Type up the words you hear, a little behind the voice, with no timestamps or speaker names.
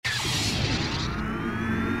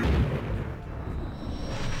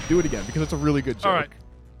Do it again because it's a really good joke. All right.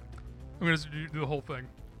 I'm going to do the whole thing.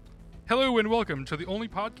 Hello and welcome to the only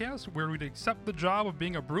podcast where we'd accept the job of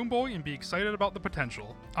being a broom boy and be excited about the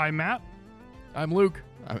potential. I'm Matt. I'm Luke.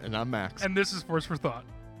 And I'm Max. And this is Force for Thought.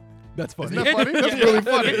 That's funny. Isn't that funny? That's really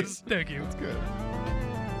funny. It is. Thank you. That's good.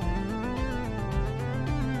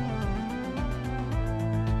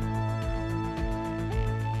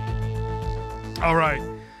 All right.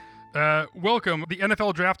 Welcome. The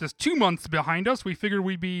NFL draft is 2 months behind us. We figured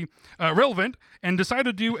we'd be relevant and decided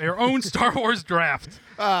to do our own Star Wars draft.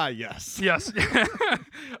 Ah, yes. Yes.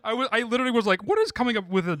 I literally was like, what is coming up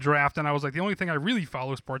with a draft? And I was like, the only thing I really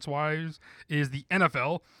follow sports-wise is the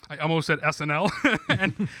NFL. I almost said SNL.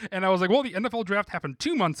 and I was like, well, the NFL draft happened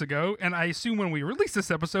 2 months ago, and I assume when we release this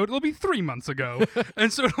episode, it'll be 3 months ago.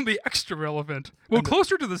 And so it'll be extra relevant. Well,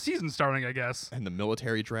 closer to the season starting, I guess. And the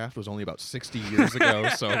military draft was only about 60 years ago,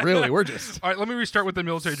 so really, we're just All right, let me restart with the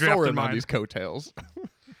military draft soaring in on mind. these coattails.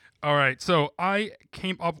 All right, so I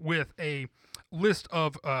came up with a list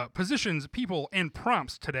of positions, people, and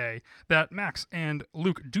prompts today that Max and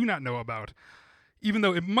Luke do not know about. Even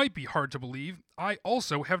though it might be hard to believe, I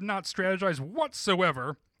also have not strategized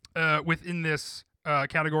whatsoever within this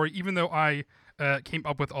category, even though I came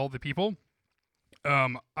up with all the people.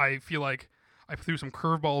 I feel like I threw some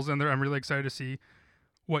curveballs in there. I'm really excited to see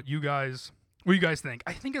what you guys think.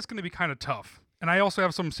 I think it's going to be kind of tough. And I also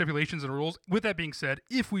have some stipulations and rules. With that being said,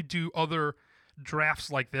 if we do other drafts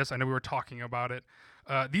like this, I know we were talking about it,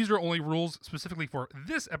 these are only rules specifically for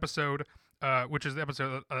this episode, which is the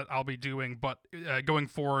episode that I'll be doing. But going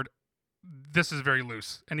forward, this is very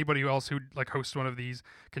loose. Anybody else who hosts one of these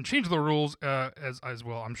can change the rules as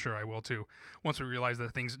well. I'm sure I will too, once we realize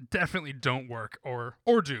that things definitely don't work or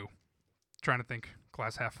do. Trying to think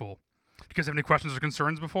glass half full. Do you guys have any questions or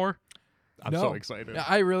concerns before? I'm so excited.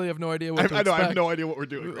 I really have no idea what to I know. I have expect. no idea what we're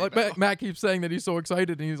doing right now. Matt keeps saying that he's so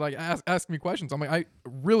excited, and he's like, ask me questions. I'm like, I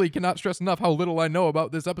really cannot stress enough how little I know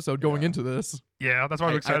about this episode going into this. Yeah, that's why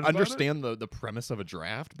I'm I excited about it. understand the premise of a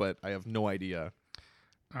draft, but I have no idea.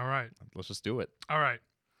 All right. Let's just do it. All right.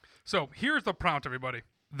 So here's the prompt, everybody.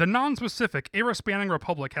 The non-specific, era-spanning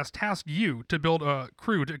republic has tasked you to build a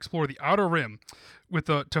crew to explore the Outer Rim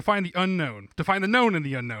to find the unknown. To find the known in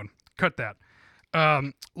the unknown. Cut that.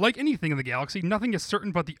 Like anything in the galaxy, nothing is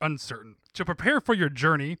certain but the uncertain. To prepare for your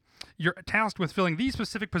journey, you're tasked with filling these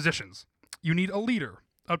specific positions. You need a leader,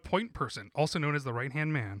 a point person, also known as the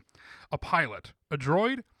right-hand man, a pilot, a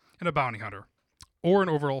droid, and a bounty hunter, or an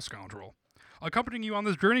overall scoundrel. Accompanying you on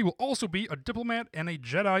this journey will also be a diplomat and a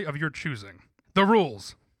Jedi of your choosing. The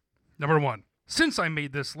rules. Number 1. Since I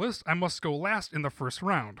made this list, I must go last in the first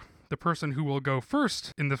round. The person who will go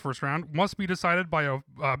first in the first round must be decided by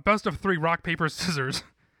a best of 3 rock, paper, scissors.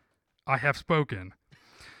 I have spoken.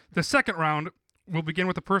 The second round will begin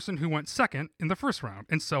with the person who went second in the first round,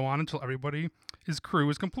 and so on until everybody's crew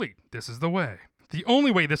is complete. This is the way. The only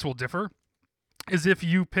way this will differ is if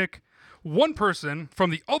you pick one person from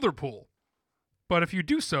the other pool. But if you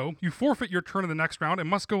do so, you forfeit your turn in the next round and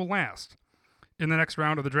must go last in the next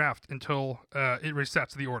round of the draft until it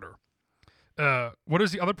resets the order. What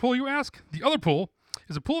is the other pool, you ask? The other pool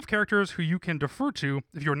is a pool of characters who you can defer to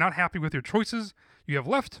if you are not happy with your choices you have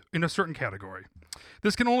left in a certain category.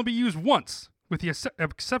 This can only be used once, with the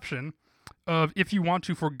exception of if you want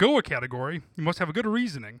to forgo a category, you must have a good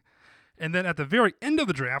reasoning. And then at the very end of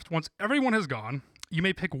the draft, once everyone has gone, you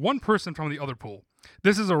may pick one person from the other pool.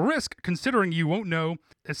 This is a risk considering you won't know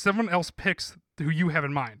if someone else picks who you have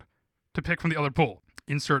in mind to pick from the other pool.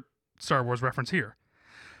 Insert Star Wars reference here.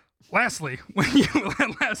 Lastly,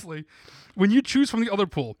 when you choose from the other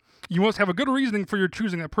pool, you must have a good reasoning for your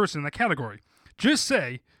choosing that person in that category. Just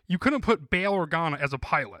say you couldn't put Bail Organa as a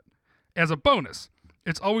pilot. As a bonus,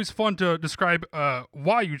 it's always fun to describe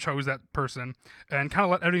why you chose that person and kind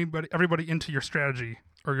of let everybody into your strategy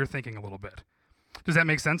or your thinking a little bit. Does that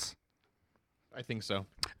make sense? I think so.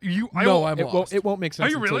 I'm lost. It won't make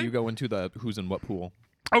sense you until really? you go into the who's in what pool.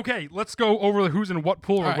 Okay, let's go over the who's in what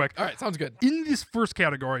pool real quick. All right, sounds good. In this first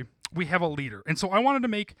category, we have a leader. And so I wanted to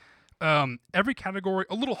make every category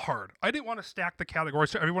a little hard. I didn't want to stack the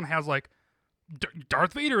categories so everyone has like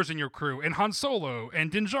Darth Vader's in your crew and Han Solo and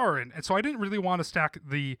Din Djarin. And so I didn't really want to stack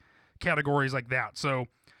the categories like that. So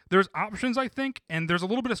there's options, I think, and there's a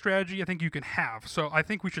little bit of strategy I think you can have. So I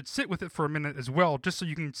think we should sit with it for a minute as well, just so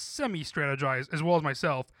you can semi-strategize, as well as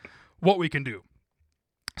myself, what we can do.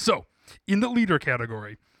 So, in the leader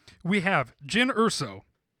category, we have Jyn Erso,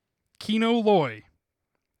 Kino Loy,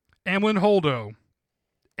 Amlin Holdo,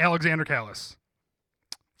 Alexander Callis.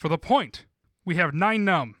 For the point, we have Nine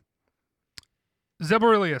Numb, Zeb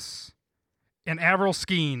Aurelius, and Avril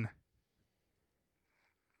Skeen.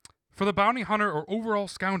 For the bounty hunter or overall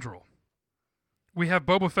scoundrel, we have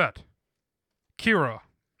Boba Fett, Kira,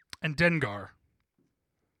 and Dengar.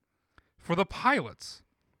 For the pilots,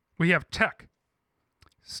 we have Tech,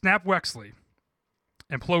 Snap Wexley,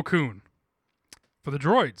 and Plo Koon. For the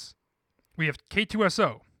droids, we have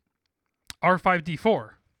K2SO, R5D4,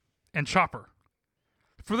 and Chopper.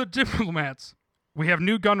 For the diplomats, we have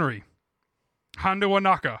New Gunnery, Hondo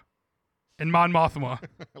Anaka, and Mon Mothma.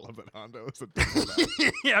 I love that Hondo is a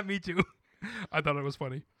diplomat. Yeah, me too. I thought it was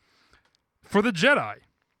funny. For the Jedi,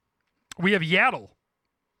 we have Yaddle,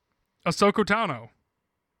 Ahsoka Tano,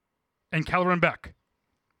 and Kelleran Beck.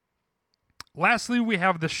 Lastly, we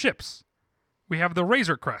have the ships. We have the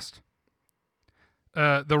Razor Crest,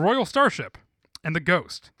 the Royal Starship, and the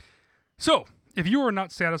Ghost. So, if you are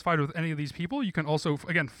not satisfied with any of these people, you can also,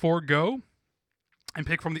 again, forego and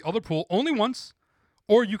pick from the other pool only once,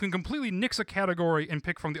 or you can completely nix a category and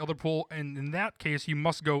pick from the other pool, and in that case, you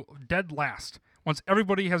must go dead last once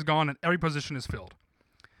everybody has gone and every position is filled.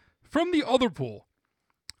 From the other pool,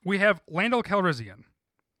 we have Lando Calrissian,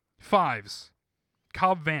 Fives,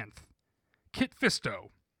 Cobb Vanth, Kit Fisto,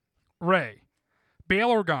 Rey, Bail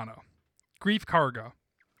Organa, Grief Karga,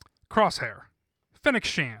 Crosshair, Fennec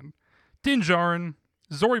Shan, Din Djarin,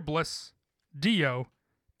 Zori Bliss, Dio,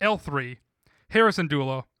 L3, Harrison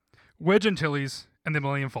Dula, Wedge Antilles, and the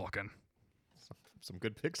Millennium Falcon. Some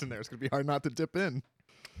good picks in there. It's going to be hard not to dip in.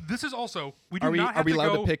 This is also, we do Are we, not are have we to allowed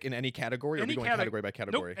go to pick in any category, or are we any going cate- category by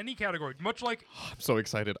category? Nope, any category. Much like, I'm so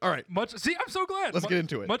excited. All right. see, I'm so glad. Let's get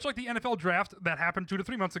into it. Much like the NFL draft that happened 2 to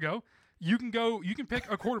 3 months ago, you can pick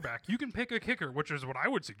a quarterback, you can pick a kicker, which is what I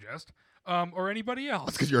would suggest, or anybody else.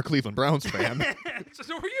 That's because you're a Cleveland Browns fan.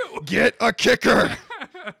 So are you. Get a kicker!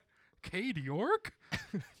 Cade York?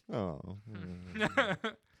 Oh.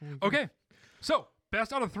 Okay, so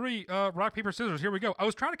best out of 3, rock, paper, scissors. Here we go. I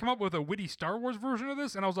was trying to come up with a witty Star Wars version of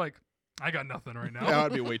this, and I was like, I got nothing right now. That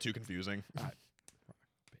would be way too confusing.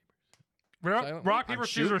 Rock, paper,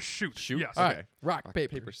 scissors, shoot. Shoot? Yes. All Okay. right. Rock,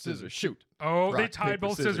 paper, scissors, shoot. Oh, they Rock, tied paper,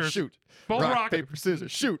 both scissors, scissors. Shoot. Both rock. Paper,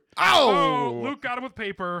 scissors, shoot. Oh, Oh! Luke got him with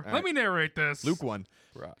paper. All Let right. me narrate this. Luke won.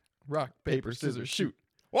 Rock, paper, scissors, shoot.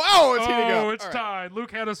 Whoa! It's heating up. Oh, it's All right. tied. Luke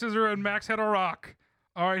had a scissor and Max had a rock.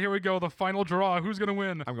 All right, here we go. The final draw. Who's going to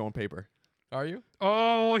win? I'm going paper. Are you?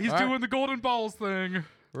 Oh, he's All right. doing the golden balls thing.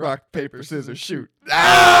 Rock, paper, scissors, shoot.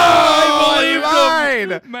 I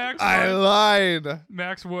lied! Max I won. lied.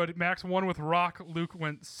 Max won with rock. Luke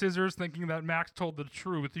went scissors, thinking that Max told the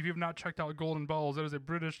truth. If you have not checked out Golden Balls, that is a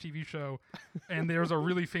British TV show, and there's a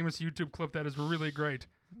really famous YouTube clip that is really great.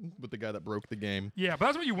 With the guy that broke the game. Yeah, but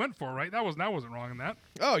that's what you went for, right? That wasn't wrong in that.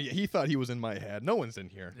 Oh, yeah, he thought he was in my head. No one's in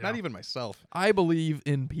here. Yeah. Not even myself. I believe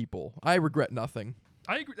in people. I regret nothing.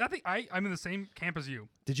 I agree. I think I'm in the same camp as you.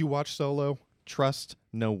 Did you watch Solo? Trust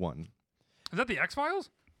no one. Is that the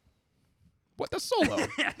X-Files? What the Solo?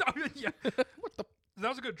 Yeah, no, yeah. What the That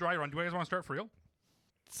was a good dry run. Do you guys want to start for real?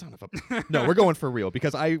 son of a... No, we're going for real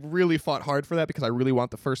because I really fought hard for that because I really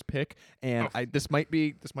want the first pick, and this might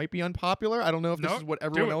be unpopular. I don't know if this No, is what do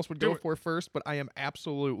everyone it, else would do go it. for first, but I am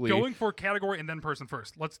absolutely... Going for category and then person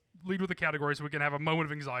first. Let's lead with the category so we can have a moment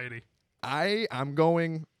of anxiety. I'm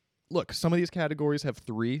going... Look, some of these categories have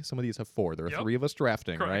 3, some of these have 4. There are Yep. 3 of us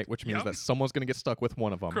drafting, Correct. right? Which means Yep. that someone's going to get stuck with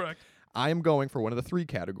one of them. Correct. I am going for one of the 3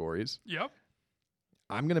 categories. Yep.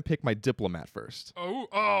 I'm going to pick my diplomat first.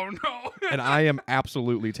 Oh no. And I am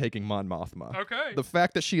absolutely taking Mon Mothma. Okay. The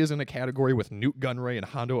fact that she is in a category with Newt Gunray and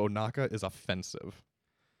Hondo Onaka is offensive.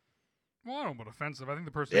 Well, I don't know about offensive. I think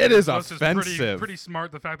the person It is plus offensive. pretty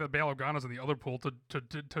smart. The fact that Bail Organa's in the other pool to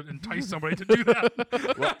entice somebody to do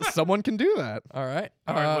that. Well, someone can do that. All right.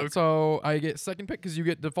 All right, Luke. So I get second pick because you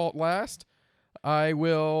get default last. I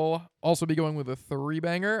will also be going with a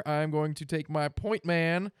 3-banger. I'm going to take my point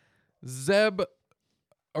man, Zeb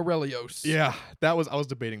Aurelios. Yeah, I was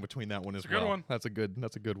debating between that one as a good well. one. That's a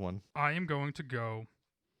good one. I am going to go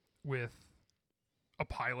with a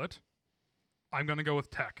pilot. I'm going to go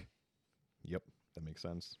with Tech. Yep, that makes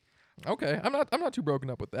sense. Okay. I'm not too broken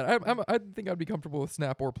up with that. I think I'd be comfortable with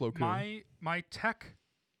Snap or Plo Koon. My Tech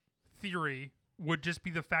theory would just be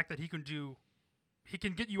the fact that he can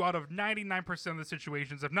get you out of 99% of the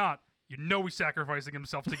situations. If not, you know he's sacrificing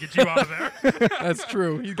himself to get you out of there. That's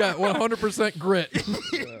true. He's got 100% grit.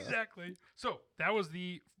 Exactly. So that was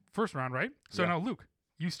the first round, right? So Yeah. now, Luke,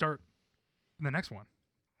 you start in the next one.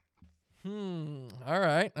 All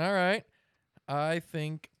right. I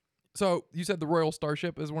think so. You said the Royal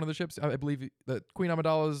Starship is one of the ships. I believe the Queen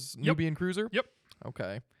Amidala's Yep. Nubian cruiser. Yep.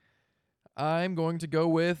 Okay. I'm going to go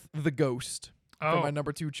with the Ghost for Oh, my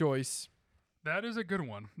number 2 choice. that is a good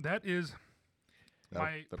one. That is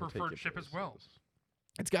my That'll take preferred you ship as places. well.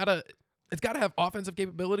 It's got a it's got to have offensive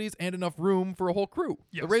capabilities and enough room for a whole crew.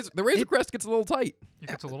 Yes. The Razor Crest gets a little tight. It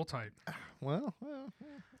gets a little tight. Well,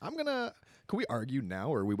 I'm gonna. Can we argue now,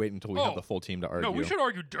 or are we wait until we have the full team to argue? No, we should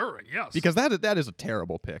argue during. Yes, because that is a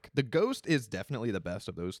terrible pick. The Ghost is definitely the best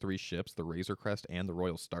of those 3 ships, the Razor Crest and the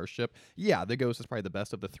Royal Starship. Yeah, the Ghost is probably the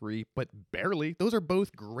best of the 3, but barely. Those are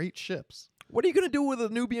both great ships. What are you gonna do with a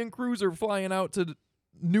Nubian cruiser flying out to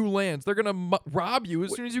new lands? They're gonna rob you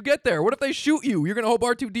as soon as you get there. What if they shoot you? You're gonna hope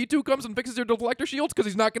R2-D2 comes and fixes your deflector shields because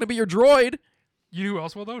he's not gonna be your droid. You know who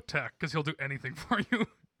else will though? Tech, because he'll do anything for you.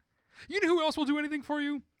 You know who else will do anything for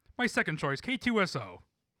you? My second choice, K2SO.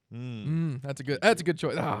 That's a good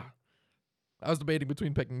choice. I was debating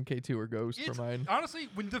between picking K2 or Ghost for mine. Honestly,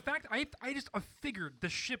 when the fact I figured the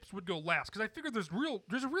ships would go last because I figured there's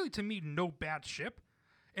really to me no bad ship,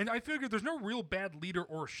 and I figured there's no real bad leader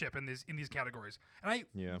or ship in these categories. And I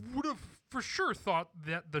would have for sure thought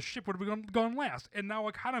that the ship would have gone last, and now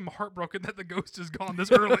I kind of am heartbroken that the Ghost is gone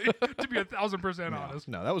this early. To be 1,000% honest.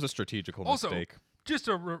 No, that was a strategical also, mistake. Just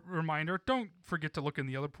a reminder: don't forget to look in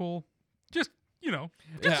the other pool. Just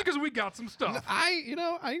because we got some stuff.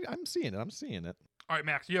 I'm seeing it. All right,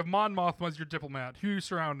 Max, you have Mon Mothma as your diplomat. Who are you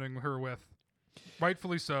surrounding her with?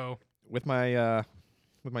 Rightfully so. With my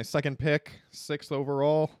second pick, 6th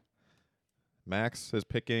overall, Max is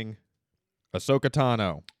picking Ahsoka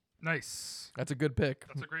Tano. Nice. That's a good pick.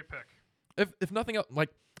 That's a great pick. If nothing else, like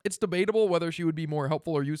it's debatable whether she would be more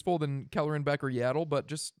helpful or useful than Kelleran Beck or Yaddle, but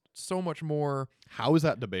just so much more. How is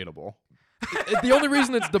that debatable? The only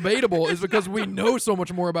reason it's debatable is because we know so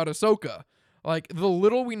much more about Ahsoka. Like, the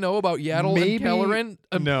little we know about Yaddle and Kelleran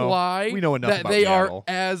imply we know enough that about they Yaddle. are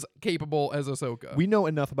as capable as Ahsoka. We know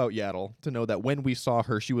enough about Yaddle to know that when we saw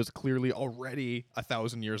her, she was clearly already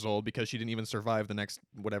 1,000 years old because she didn't even survive the next,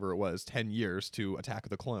 whatever it was, 10 years to Attack of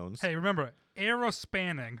the Clones. Hey, remember, era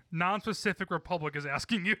spanning, non-specific Republic is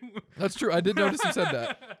asking you. That's true. I did notice you said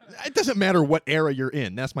that. It doesn't matter what era you're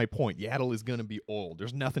in. That's my point. Yaddle is going to be old.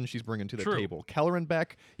 There's nothing she's bringing to the table. Kelleran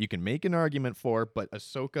Beck, you can make an argument for, but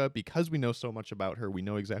Ahsoka, because we know so much about her, we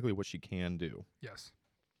know exactly what she can do. Yes.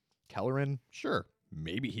 Kelleran, sure.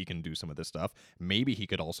 Maybe he can do some of this stuff. Maybe he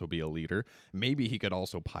could also be a leader. Maybe he could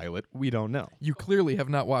also pilot. We don't know. You clearly have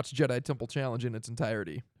not watched Jedi Temple Challenge in its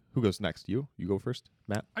entirety. Who goes next? You? You go first,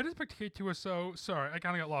 Matt? I just picked K2SO. Sorry, I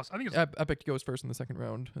kind of got lost. I think it's I picked Ghost first in the second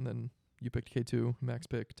round, and then you picked K2. Max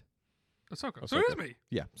picked Ahsoka. So it is me.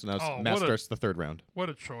 Yeah. So now Matt starts the third round. What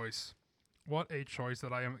a choice. What a choice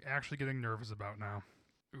that I am actually getting nervous about now.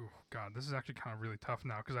 Ooh, God, this is actually kind of really tough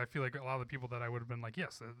now because I feel like a lot of the people that I would have been like,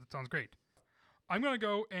 yes, that sounds great. I'm going to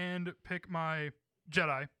go and pick my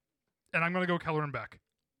Jedi, and I'm going to go Kelleran Beck.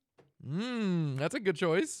 That's a good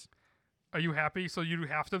choice. Are you happy? So you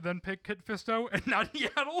have to then pick Kit Fisto and not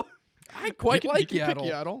Yaddle? I quite like you can Yaddle.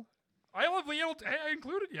 Pick Yaddle. I love Yaddle. I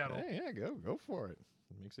included Yaddle. Hey, yeah, go for it.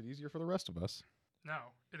 It makes it easier for the rest of us.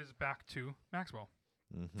 Now, it is back to Maxwell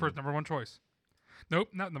Mm-hmm. for his number one choice. Nope,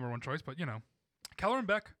 not number one choice, but Kelleran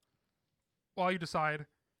Beck, while you decide,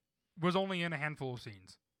 was only in a handful of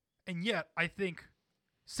scenes. And yet, I think,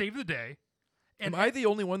 saved the day. And Am I the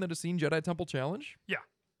only one that has seen Jedi Temple Challenge? Yeah.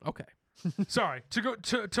 Okay. Sorry,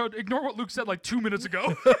 to ignore what Luke said like 2 minutes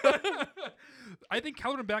ago. I think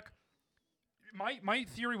Kelleran Beck, my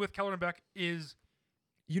theory with Kelleran Beck is...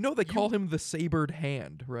 They call him the Sabered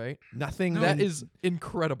Hand, right? Nothing. That is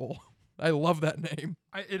incredible. I love that name.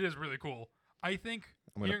 It is really cool. I think,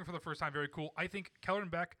 hearing it for the first time, very cool. I think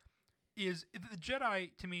Kelleran Beck is... The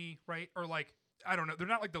Jedi, to me, right, are like... I don't know. They're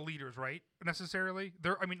not like the leaders, right, necessarily.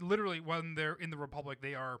 Literally, when they're in the Republic,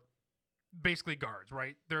 they are basically guards,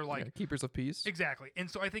 right? They're like... keepers of peace. Exactly. And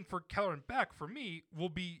so I think for Kelleran Beck, for me, will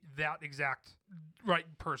be that exact right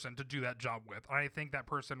person to do that job with. I think that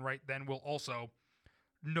person, right, then will also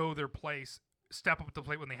know their place, step up to the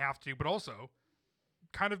plate when they have to, but also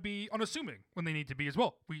kind of be unassuming when they need to be as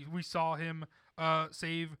well. We saw him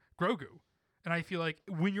save Grogu. And I feel like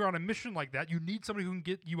when you're on a mission like that, you need somebody who can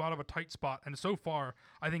get you out of a tight spot. And so far,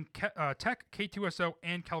 I think Tech, K2SO,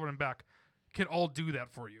 and Kelleran Beck can all do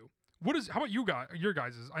that for you. How about you guys? Your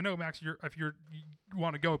guys's? I know, Max. If you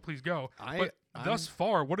want to go, please go. Thus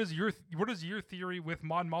far, what is your theory with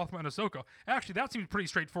Mon Mothma and Ahsoka? Actually, that seems pretty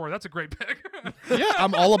straightforward. That's a great pick. Yeah,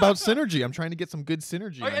 I'm all about synergy. I'm trying to get some good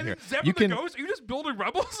synergy on here. Zeb and the Ghost? Are you just building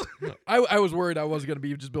rebels? I was worried I was going to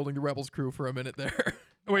be just building the Rebels crew for a minute there.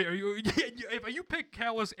 Wait, are you? If you pick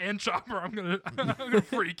Callus and Chopper, I'm gonna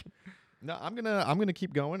freak. No, I'm gonna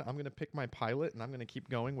keep going. I'm gonna pick my pilot, and I'm gonna keep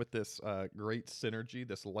going with this great synergy,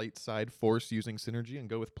 this light side force using synergy, and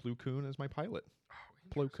go with Plo Koon as my pilot. Oh,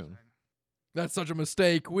 Plo Koon. That's such a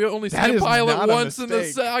mistake. We only see That a is pilot not a once in the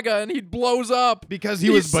mistake. saga, and he blows up. Because he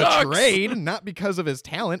He was sucks. betrayed, not because of his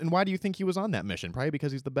talent. And why do you think he was on that mission? Probably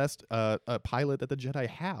because he's the best pilot that the Jedi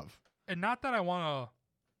have. And not that I want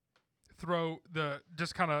to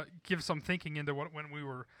just kind of give some thinking into when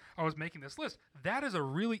I was making this list. That is a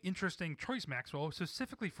really interesting choice, Maxwell,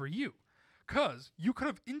 specifically for you. Because you could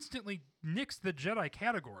have instantly nixed the Jedi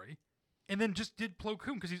category and then just did Plo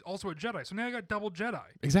Koon because he's also a Jedi. So now I got double Jedi.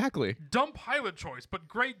 Exactly. Dumb pilot choice, but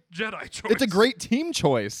great Jedi choice. It's a great team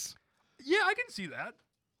choice. Yeah, I can see that.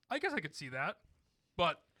 I guess I could see that.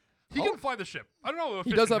 But he can fly the ship. I don't know.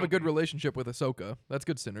 He does have a good relationship with Ahsoka. That's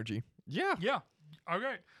good synergy. Yeah. Yeah.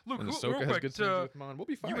 Okay. Luke, And real Ahsoka has quick, good synergy with Mon. We'll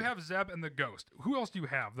be fine. you have Zeb and the Ghost. Who else do you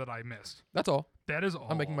have that I missed? That's all. That is all.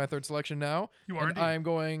 I'm making my third selection now. You are and indeed. I'm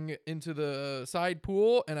going into the side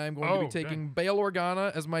pool, and I'm going to be taking Bail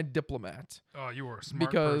Organa as my diplomat. Oh, you are a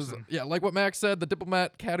smart Because, person. yeah, like what Max said, the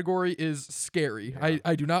diplomat category is scary. Yeah.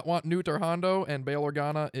 I do not want Newt or Hondo, and Bail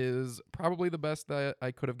Organa is probably the best that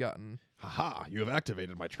I could have gotten. Haha, you have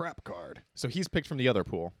activated my trap card. So he's picked from the other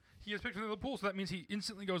pool. He is picked from the pool, so that means he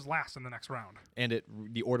instantly goes last in the next round. And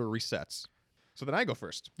the order resets. So then I go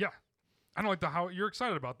first. Yeah. I don't like how you're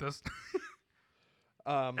excited about this.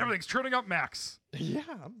 Everything's turning up, Max. Yeah,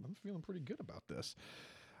 I'm feeling pretty good about this.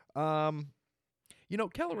 You know,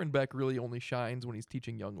 Kelleran Beck really only shines when he's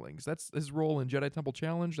teaching younglings. That's his role in Jedi Temple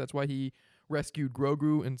Challenge. That's why he rescued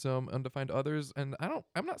Grogu and some undefined others. And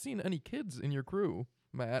I'm not seeing any kids in your crew,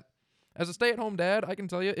 Matt. As a stay-at-home dad, I can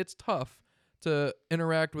tell you it's tough to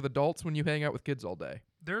interact with adults when you hang out with kids all day.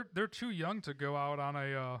 They're too young to go out on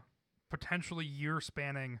a potentially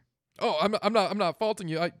year-spanning. Oh, I'm not faulting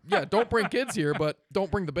you. Yeah, don't bring kids here, but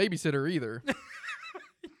don't bring the babysitter either.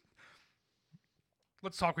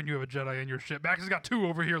 Let's talk when you have a Jedi in your ship. Max has got 2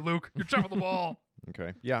 over here, Luke. You're chopping the ball.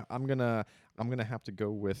 Okay. Yeah, I'm gonna have to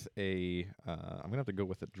go with a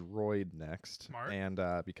droid next. Smart. And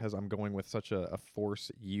because I'm going with such a force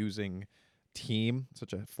using team,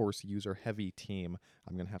 such a force user heavy team,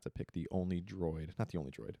 I'm gonna have to pick the droid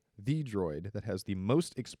that has the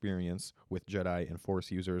most experience with Jedi and force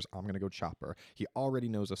users. I'm gonna go Chopper. He already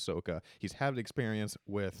knows Ahsoka. He's had experience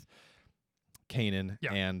with Kanan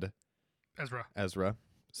and Ezra.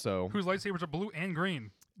 So whose lightsabers are blue and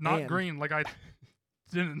green, not And- green like I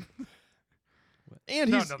didn't.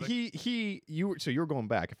 And No, he's nothing. so you're going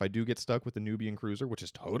back. If I do get stuck with the Nubian cruiser, which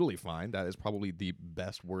is totally fine, that is probably the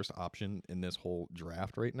best worst option in this whole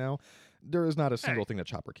draft right now. There is not a single thing that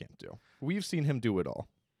Chopper can't do. We've seen him do it all.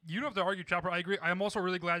 You don't have to argue Chopper. I agree. I am also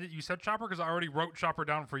really glad that you said Chopper because I already wrote Chopper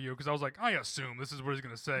down for you because I was like, I assume this is what he's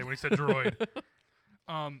going to say when he said droid.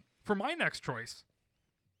 For my next choice,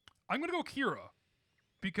 I'm going to go Kira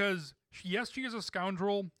because she is a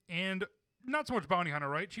scoundrel and not so much bounty hunter,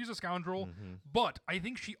 right? She's a scoundrel, but I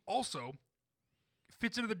think she also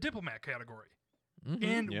fits into the diplomat category.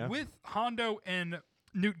 And with Hondo and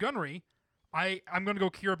Newt Gunray, I'm going to go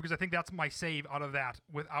Kira because I think that's my save out of that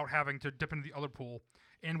without having to dip into the other pool.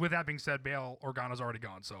 And with that being said, Bail Organa's already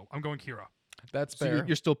gone, so I'm going Kira. That's So fair.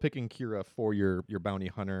 you're still picking Kira for your bounty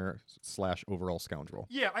hunter / overall scoundrel.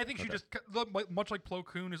 Yeah, I think she just, much like Plo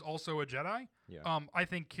Koon is also a Jedi, I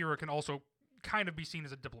think Kira can also kind of be seen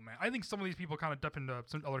as a diplomat. I think some of these people kind of dip into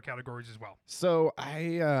some other categories as well. So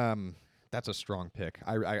that's a strong pick.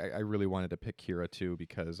 I really wanted to pick Kira too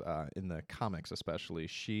because in the comics especially,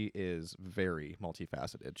 she is very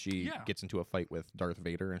multifaceted. She gets into a fight with Darth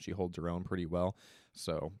Vader and she holds her own pretty well.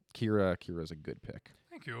 So Kira's a good pick.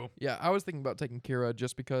 Thank you. Yeah, I was thinking about taking Kira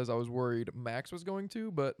just because I was worried Max was going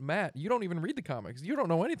to, but Matt, you don't even read the comics. You don't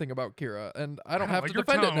know anything about Kira, and I don't have like to your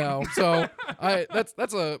defend it tone. now. So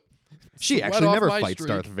that's a She sweat actually off never my fights streak.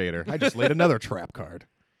 Darth Vader. I just laid another trap card.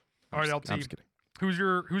 All right, I'm LT. just kidding. Who's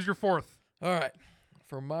your fourth? All right.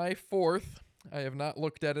 For my fourth, I have not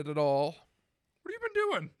looked at it at all. What have you been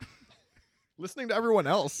doing? Listening to everyone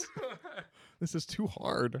else. This is too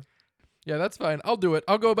hard. Yeah, that's fine. I'll do it.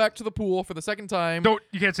 I'll go back to the pool for the second time.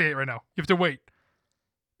 You can't say it right now. You have to wait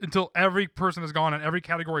until every person is gone and every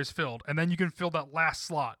category is filled, and then you can fill that last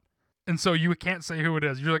slot. And so you can't say who it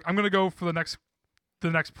is. You're like, I'm gonna go for the next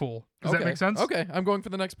pool. Does that make sense? Okay, I'm going for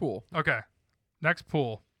the next pool. Okay. Next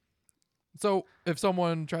pool. So if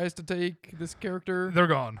someone tries to take this character, They're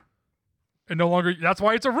gone. And no longer that's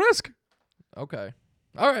why it's a risk. okay.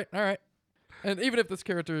 All right. And even if this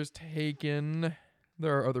character is taken,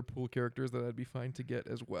 there are other pool characters that I'd be fine to get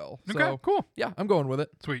as well. Okay, So, cool. yeah, I'm going with it.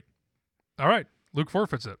 Sweet. All right. Luke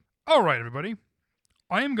forfeits it. All right, everybody.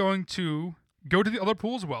 I am going to go to the other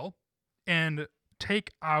pool as well and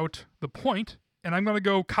take out the point, and I'm going to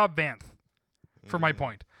go Cobb Vanth for my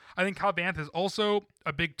point. I think Cobb Vanth is also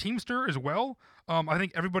a big teamster as well. I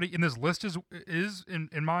think everybody in this list is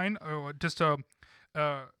in mine. I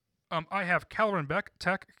have Caloran Beck,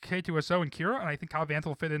 Tech, K2SO, and Kira, and I think Cobb Vanth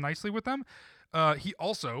will fit in nicely with them. He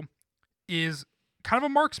also is kind of a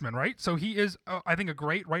marksman, right? So he is, I think, a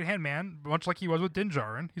great right-hand man, much like he was with Din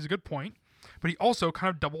Djarin. He's a good point. But he also kind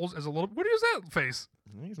of doubles as a little... What is that face?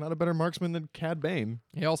 He's not a better marksman than Cad Bane.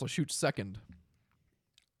 He also shoots second.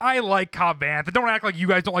 I like Cobb Vanth. Don't act like you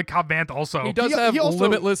guys don't like Cobb Vanth also. He does have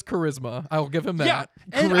limitless charisma. I'll give him that.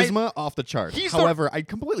 Yeah, charisma off the charts. However, I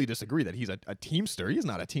completely disagree that he's a teamster. He's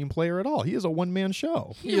not a team player at all. He is a one-man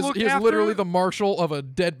show. He is literally the marshal of a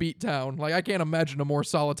deadbeat town. Like, I can't imagine a more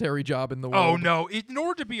solitary job in the world. Oh, no. In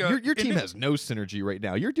order to be a... Your team has no synergy right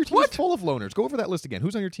now. Your team is full of loners. Go over that list again.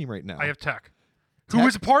 Who's on your team right now? I have Tech. Who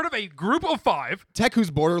is part of a group of 5. Tech, who's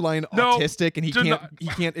borderline autistic, and he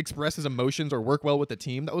can't express his emotions or work well with the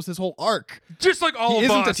team. That was his whole arc. Just like all of us. He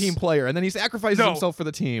isn't a team player, and then he sacrifices himself for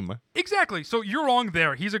the team. Exactly. So you're wrong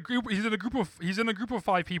there. He's in a group of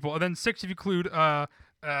 5 people, and then 6 if you include Omega.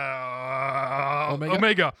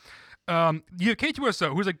 You have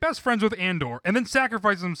K2SO, who's like best friends with Andor, and then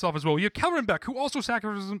sacrifices himself as well. You have Caloran Beck, who also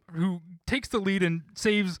sacrifices, who takes the lead and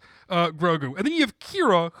saves Grogu, and then you have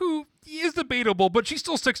Kira, who is debatable, but she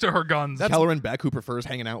still sticks to her guns. That's Caloran Beck, who prefers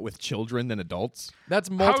hanging out with children than adults. That's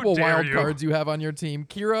multiple wild cards you have on your team.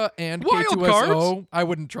 Kira and wild K2SO, cards? I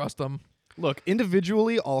wouldn't trust them. Look,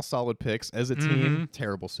 individually, all solid picks. As a team,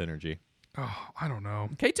 terrible synergy. Oh, I don't know.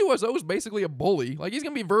 K2SO is basically a bully. Like, he's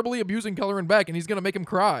going to be verbally abusing Caloran Beck, and he's going to make him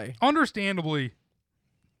cry. Understandably.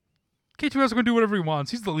 K2SO can do whatever he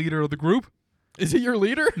wants. He's the leader of the group. Is he your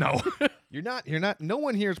leader? No. You're not. No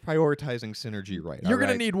one here is prioritizing synergy right. You're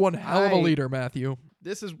going to need one hell of a leader, Matthew.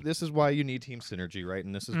 This is why you need team synergy, right?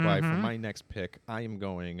 And this is why for my next pick, I am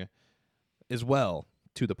going as well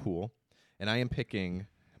to the pool, and I am picking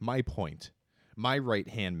my point, my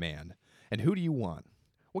right-hand man. And who do you want?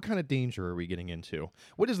 What kind of danger are we getting into?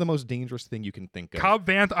 What is the most dangerous thing you can think of? Cobb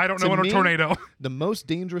Vanth, I don't know, in a tornado. The most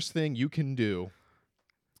dangerous thing you can do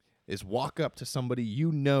is walk up to somebody you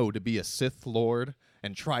know to be a Sith Lord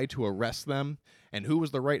and try to arrest them. And who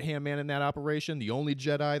was the right-hand man in that operation? The only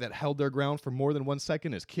Jedi that held their ground for more than 1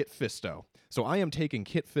 second is Kit Fisto. So I am taking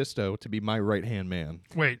Kit Fisto to be my right-hand man.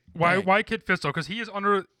 Wait, why Kit Fisto? Because he is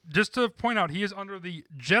under, just to point out, he is under the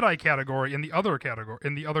Jedi category in the other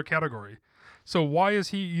category. So why is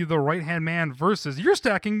he the right-hand man versus you're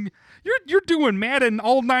stacking, you're doing Madden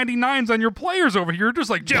all 99s on your players over here. You're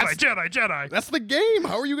just like Jedi. That's the game.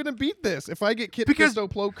 How are you going to beat this? If I get Kit Fisto,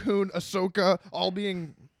 Plo Koon, Ahsoka, all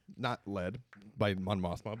being not led by Mon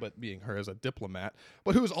Mothma, but being her as a diplomat,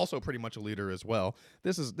 but who's also pretty much a leader as well.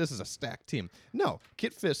 This is a stacked team. No,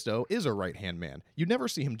 Kit Fisto is a right-hand man. You never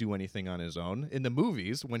see him do anything on his own. In the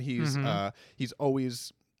movies, when he's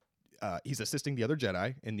always... he's assisting the other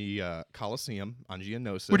Jedi in the Colosseum on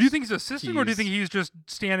Geonosis. Well, do you think he's assisting, or do you think he's just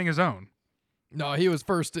standing his own? No, he was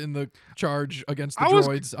first in the charge against the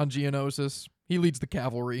droids on Geonosis. He leads the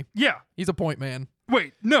cavalry. Yeah. He's a point man.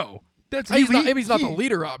 Wait, no. He's not the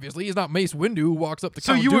leader, obviously. He's not Mace Windu, who walks up to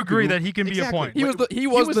So Count you Dooku. agree that he can be a point? He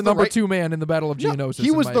was the number 2 man in the Battle of Geonosis.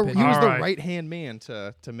 He was the Right. right-hand man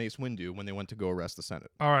to Mace Windu when they went to go arrest the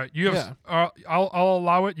Senate. All right, you have. I'll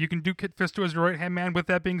allow it. You can do Kit Fisto as your right-hand man. With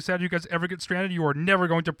that being said, you guys ever get stranded, you are never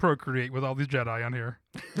going to procreate with all these Jedi on here.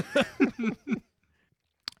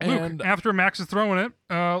 And Luke, after Max is throwing it,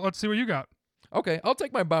 let's see what you got. Okay, I'll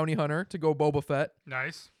take my bounty hunter to go Boba Fett.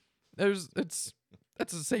 Nice.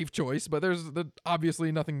 That's a safe choice, but there's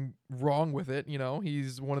obviously nothing wrong with it. You know,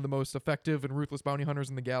 he's one of the most effective and ruthless bounty hunters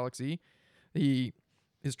in the galaxy. He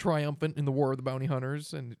is triumphant in the War of the Bounty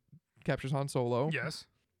Hunters and captures Han Solo. Yes.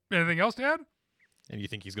 Anything else to add? And you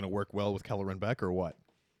think he's going to work well with Caloran Beck or what?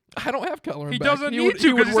 I don't have Caloran Beck. He doesn't need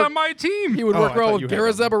to because he's on my team. He would work well with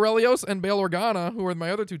Garazeb Aurelios and Bail Organa, who are my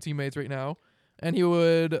other 2 teammates right now, and he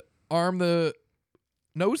would arm the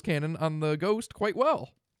nose cannon on the Ghost quite well.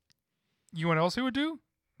 You know what else he would do?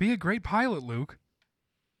 Be a great pilot, Luke.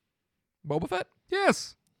 Boba Fett?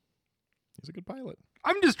 Yes. He's a good pilot.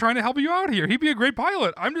 I'm just trying to help you out here. He'd be a great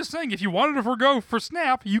pilot. I'm just saying, if you wanted to forgo for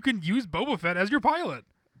Snap, you can use Boba Fett as your pilot.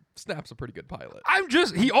 Snap's a pretty good pilot.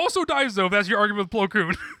 He also dies, though, if that's your argument with Plo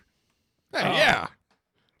Koon. Yeah.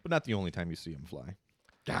 But not the only time you see him fly.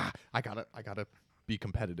 I gotta be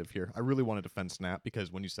competitive here. I really want to defend Snap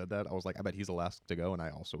because when you said that, I was like, I bet he's the last to go, and I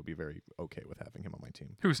also would be very okay with having him on my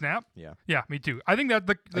team. Who, Snap? Yeah. Yeah, me too. I think that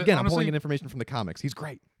Again, honestly, I'm pulling in information from the comics. He's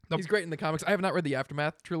great. He's great in the comics. I have not read the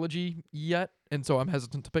Aftermath trilogy yet, and so I'm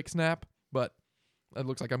hesitant to pick Snap, but it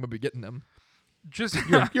looks like I'm going to be getting them. Just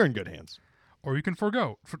you're in good hands. Or you can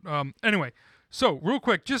forego. Anyway, so real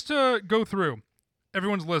quick, just to go through.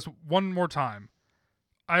 everyone's list one more time.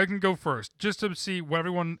 I can go first just to see who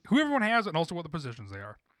everyone has and also what the positions they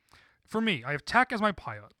are. For me, I have Tech as my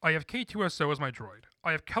pilot. I have K2SO as my droid.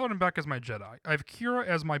 I have Kelleran Beck as my Jedi. I have Kira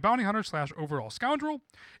as my bounty hunter / overall scoundrel.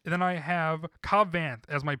 And then I have Cobb Vanth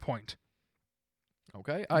as my point.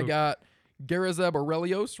 Okay. I got Garazeb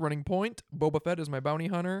Aurelios running point. Boba Fett is my bounty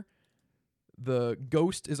hunter. The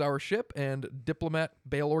Ghost is our ship. And Diplomat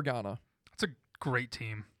Bail Organa. That's a great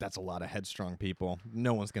team. That's a lot of headstrong people.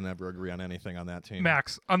 No one's gonna ever agree on anything on that team.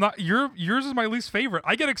 Max, I'm not. Yours is my least favorite.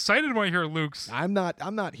 I get excited when I hear Luke's. I'm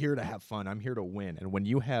not here to have fun. I'm here to win. And when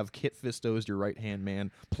you have Kit Fisto as your right hand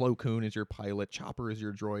man, Plo Koon as your pilot, Chopper as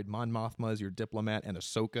your droid, Mon Mothma as your diplomat, and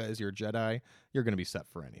Ahsoka as your Jedi, you're gonna be set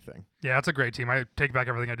for anything. Yeah, that's a great team. I take back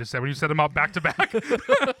everything I just said when you set them up back to back.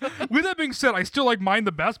 With that being said, I still like mine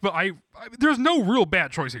the best, but I there's no real bad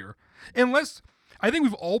choice here, unless. I think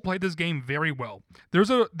we've all played this game very well.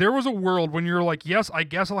 There was a world when you're like, yes, I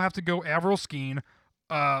guess I'll have to go Avril Skeen,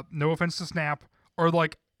 no offense to Snap, or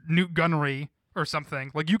like Newt Gunray or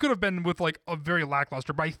something. Like you could have been with like a very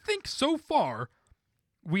lackluster, but I think so far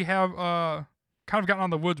we have kind of gotten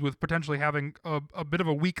on the woods with potentially having a bit of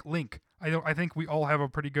a weak link. I think we all have a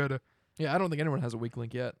pretty good. Yeah, I don't think anyone has a weak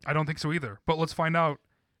link yet. I don't think so either. But let's find out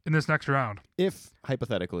in this next round. If,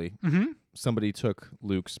 hypothetically, somebody took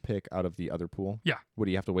Luke's pick out of the other pool, would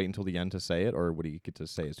he have to wait until the end to say it, or would he get to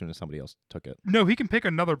say as soon as somebody else took it? No, he can pick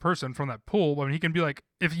another person from that pool. I mean, he can be like,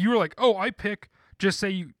 if you were like, oh, I pick, just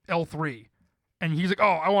say L3. And he's like,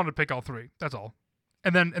 oh, I wanted to pick L3. That's all.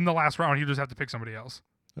 And then in the last round, he just have to pick somebody else.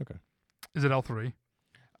 Okay. Is it L3?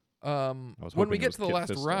 When we get to the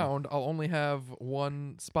last round, I'll only have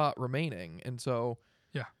one spot remaining. And so...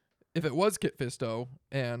 if it was Kit Fisto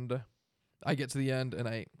and I get to the end and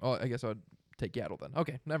I guess I would take Yaddle then.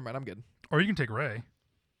 Okay, never mind. I'm good. Or you can take Ray.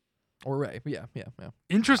 Or Ray. Yeah.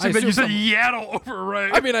 Interesting that you said Yaddle over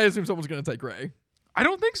Ray. I mean, I assume someone's going to take Ray. I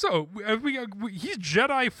don't think so. He's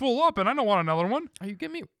Jedi full up, and I don't want another one. Are you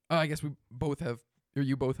kidding me? I guess we both have, or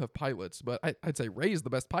you both have pilots, but I'd say Ray is the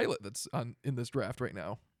best pilot that's in this draft right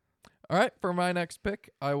now. All right, for my next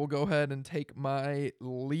pick, I will go ahead and take my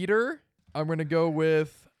leader. I'm going to go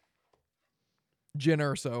with Jyn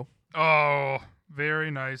Erso. Oh,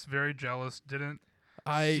 very nice. Very jealous. Didn't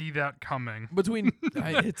see that coming.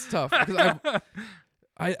 It's tough because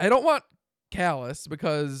I don't want Kallus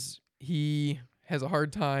because he has a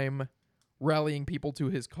hard time rallying people to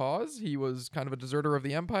his cause. He was kind of a deserter of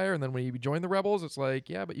the Empire, and then when he joined the Rebels, it's like,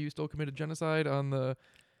 yeah, but you still committed genocide on the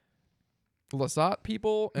Lasat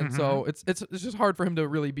people, and so it's just hard for him to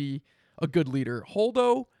really be a good leader.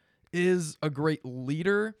 Holdo is a great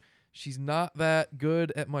leader. She's not that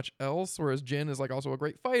good at much else, whereas Jyn is like also a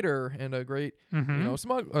great fighter and a great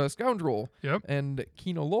scoundrel. Yep. And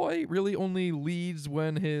Kino Loy really only leads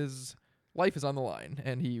when his life is on the line,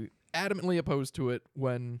 and he adamantly opposed to it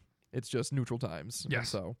when it's just neutral times. Yes. And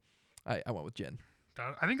so I went with Jyn.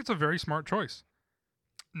 I think it's a very smart choice.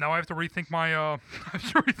 Now I have to rethink I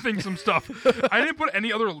have to rethink some stuff. I didn't put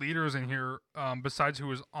any other leaders in here besides who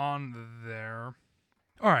was on there.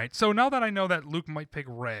 All right, so now that I know that Luke might pick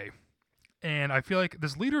Rey, and I feel like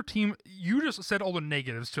this leader team, you just said all the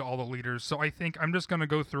negatives to all the leaders, so I think I'm just going to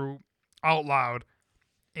go through out loud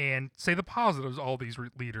and say the positives of all these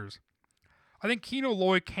leaders. I think Kino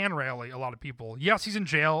Loy can rally a lot of people. Yes, he's in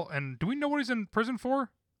jail, and do we know what he's in prison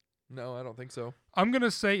for? No, I don't think so. I'm going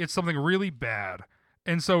to say it's something really bad.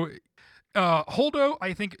 And so Holdo,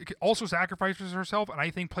 I think, also sacrifices herself, and I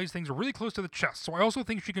think plays things really close to the chest. So I also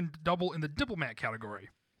think she can double in the diplomat category.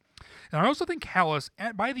 And I also think Kallus,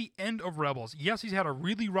 by the end of Rebels, yes, he's had a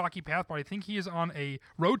really rocky path, but I think he is on a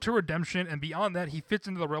road to redemption, and beyond that, he fits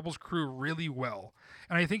into the Rebels crew really well.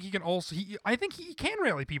 And I think he can also, I think he can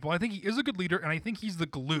rally people. I think he is a good leader, and I think he's the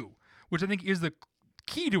glue, which I think is the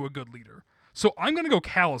key to a good leader. So I'm going to go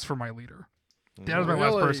Kallus for my leader. That was my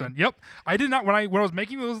last person. Yep. I did not, when I was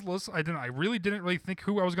making those lists, I really didn't think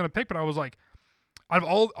who I was going to pick, but I was like, out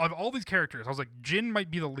of all these characters, I was like, Jyn might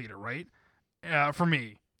be the leader, right? For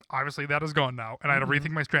me. Obviously, that is gone now, and I had to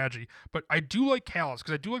rethink my strategy. But I do like Kallus,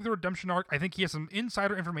 because I do like the redemption arc. I think he has some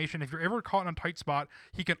insider information. If you're ever caught in a tight spot,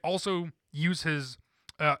 he can also use his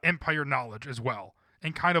Empire knowledge as well,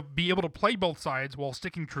 and kind of be able to play both sides while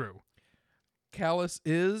sticking true. Kallus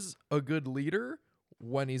is a good leader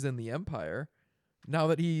when he's in the Empire. Now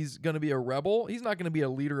that he's going to be a rebel, he's not going to be a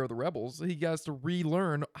leader of the rebels. He has to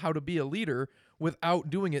relearn how to be a leader without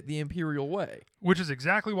doing it the Imperial way. Which is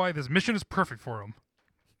exactly why this mission is perfect for him.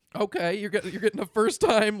 Okay, you're getting a first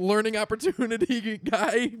time learning opportunity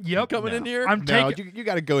guy coming in here. You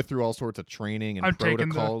got to go through all sorts of training and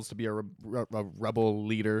protocols to be a rebel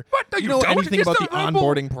leader. What? No, you know don't? anything It's about the the rebel.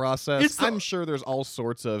 onboarding process? It's the- I'm sure there's all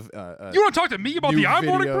sorts of. You want to talk to me about the new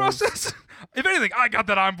onboarding videos. process? If anything, I got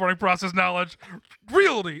that onboarding process knowledge.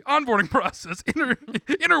 Realty, onboarding process,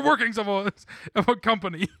 inner workings of a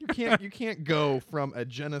company. You can't go from a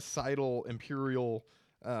genocidal imperial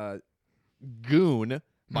goon.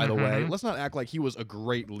 By the way, let's not act like he was a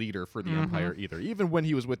great leader for the Empire either. Even when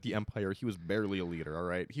he was with the Empire, he was barely a leader, all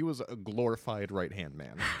right? He was a glorified right-hand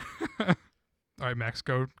man. All right, Max,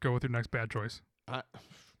 go with your next bad choice. I-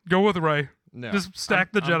 Go with Ray. No. Just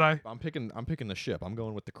stack the Jedi. I'm picking the ship. I'm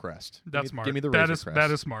going with the crest. That's smart. Give me the Razor crest. That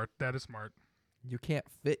is smart. That is smart. You can't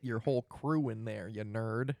fit your whole crew in there, you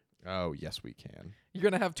nerd. Oh, yes, we can. You're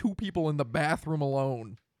going to have 2 people in the bathroom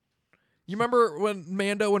alone. You remember when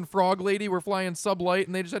Mando and Frog Lady were flying sublight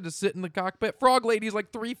and they just had to sit in the cockpit? Frog Lady's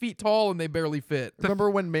like 3 feet tall and they barely fit. Remember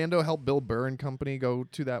when Mando helped Bill Burr and company go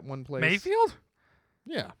to that one place? Mayfield?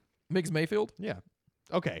 Yeah. Migs Mayfield? Yeah.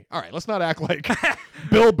 Okay. All right. Let's not act like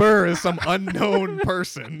Bill Burr is some unknown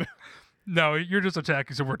person. No, you're just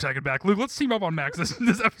attacking, so we're attacking back. Luke, let's team up on Max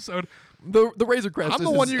this episode. The Razor Crest I'm is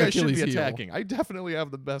the one his you guys should be Achilles heel. attacking. I definitely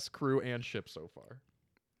have the best crew and ship so far.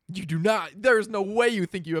 You do not. There's no way you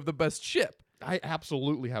think you have the best ship. I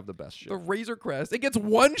absolutely have the best ship. The Razor Crest, it gets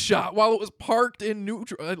one shot while it was parked in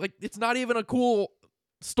neutral. Like, it's not even a cool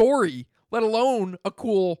story, let alone a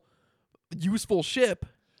cool, useful ship.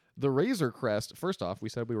 The Razor Crest, first off, we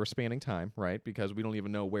said we were spanning time, right? Because we don't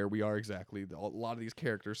even know where we are exactly. A lot of these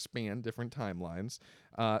characters span different timelines.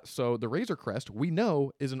 So the Razor Crest, we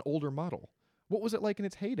know, is an older model. What was it like in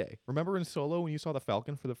its heyday? Remember in Solo when you saw the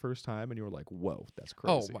Falcon for the first time and you were like, whoa, that's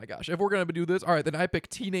crazy. Oh my gosh. If we're going to do this, all right, then I pick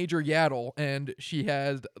teenager Yaddle, and she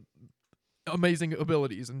has amazing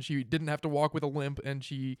abilities, and she didn't have to walk with a limp, and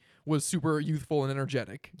she was super youthful and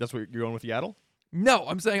energetic. That's what you're going with Yaddle? No,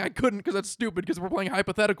 I'm saying I couldn't because that's stupid because we're playing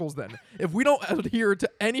hypotheticals then. If we don't adhere to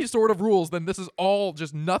any sort of rules, then this is all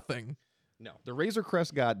just nothing. No. The Razor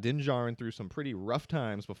Crest got Din Djarin through some pretty rough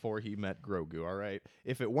times before he met Grogu, all right?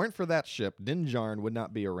 If it weren't for that ship, Din Djarin would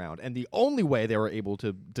not be around. And the only way they were able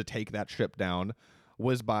to take that ship down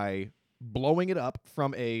was by blowing it up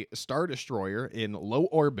from a Star Destroyer in low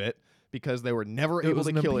orbit because they were never able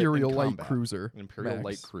to kill it in Imperial light combat. cruiser. An Imperial Max.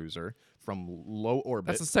 light cruiser from low orbit.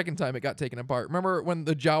 That's the second time it got taken apart. Remember when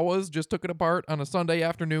the Jawas just took it apart on a Sunday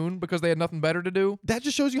afternoon because they had nothing better to do? That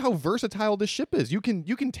just shows you how versatile this ship is. You can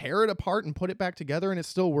tear it apart and put it back together, and it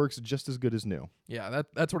still works just as good as new. Yeah,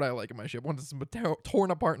 that's what I like in my ship. Once it's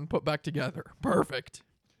torn apart and put back together. Perfect.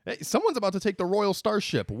 Hey, someone's about to take the Royal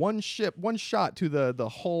Starship. One shot to the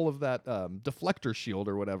hull of that deflector shield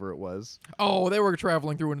or whatever it was. Oh, they were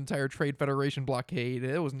traveling through an entire Trade Federation blockade.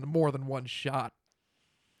 It was more than one shot.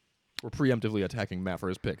 We're preemptively attacking Matt for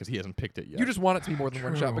his pick because he hasn't picked it yet. You just want it to be more than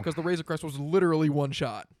one shot True. because the Razor Crest was literally one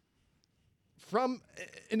shot. From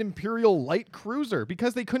an Imperial light cruiser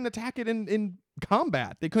because they couldn't attack it in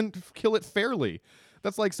combat. They couldn't kill it fairly.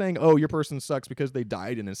 That's like saying, oh, your person sucks because they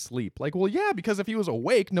died in his sleep. Like, well, yeah, because if he was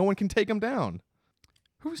awake, no one can take him down.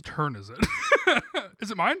 Whose turn is it? Is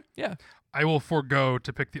it mine? Yeah. I will forego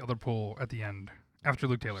to pick the other pool at the end after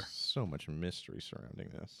Luke Taylor. So much mystery surrounding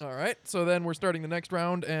this. All right. So then we're starting the next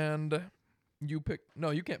round, and you pick. No,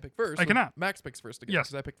 you can't pick first. I cannot. Max picks first again. Yes.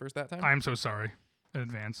 Because I picked first that time. I'm so sorry in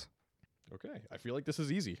advance. Okay, I feel like this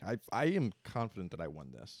is easy. I am confident that I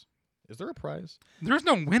won this. Is there a prize? There's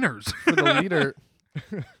no winners. For the leader...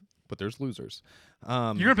 But there's losers.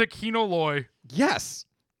 You're going to pick Kino Loy. Yes.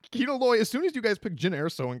 Kino Loy, as soon as you guys picked Jyn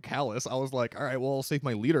Erso and Callus, I was like, all right, well, I'll save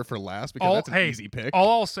my leader for last because that's an easy pick. All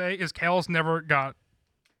I'll say is Callus never got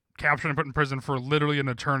captured and put in prison for literally an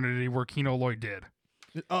eternity where Kino Loy did.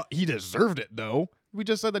 He deserved it, though. We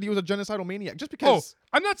just said that he was a genocidal maniac. Just because... Oh,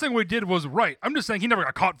 I'm not saying what he did was right. I'm just saying he never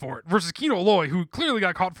got caught for it. Versus Kino Loy, who clearly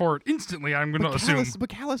got caught for it instantly, I'm going to assume. But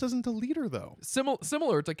Callus isn't the leader, though.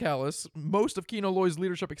 Similar to Callus, most of Kino Loy's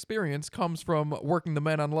leadership experience comes from working the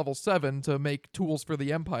men on level 7 to make tools for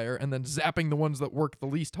the Empire and then zapping the ones that work the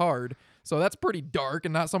least hard. So that's pretty dark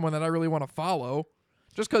and not someone that I really want to follow.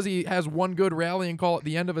 Just because he has one good rallying call at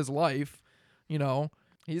the end of his life, you know,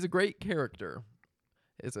 he's a great character.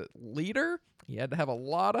 Is it leader? He had to have a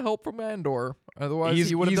lot of help from Andor. Otherwise,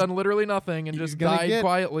 he would have done literally nothing and just died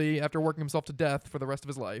quietly after working himself to death for the rest of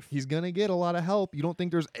his life. He's going to get a lot of help. You don't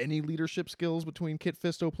think there's any leadership skills between Kit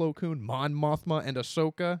Fisto, Plo Koon, Mon Mothma, and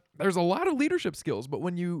Ahsoka? There's a lot of leadership skills, but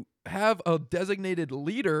when you have a designated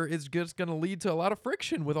leader, it's just going to lead to a lot of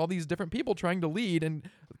friction with all these different people trying to lead, and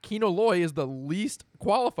Kino Loy is the least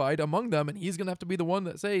qualified among them, and he's going to have to be the one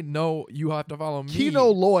that say, no, you have to follow me. Kino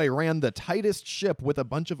Loy ran the tightest ship with a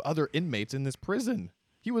bunch of other inmates in this prison.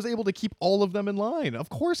 He was able to keep all of them in line. Of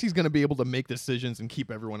course he's going to be able to make decisions and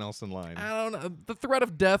keep everyone else in line. I don't know. The threat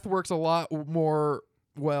of death works a lot more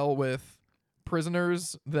well with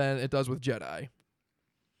prisoners than it does with Jedi.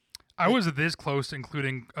 I was this close to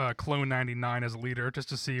including Clone 99 as a leader just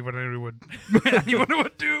to see what anyone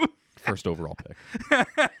would do. First overall pick.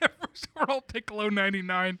 First overall pick, Clone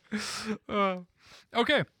 99.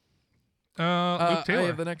 Okay. Luke Taylor. I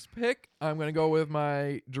have the next pick. I'm going to go with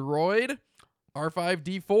my droid,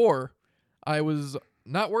 R5-D4. I was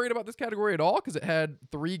not worried about this category at all because it had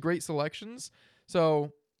 3 great selections.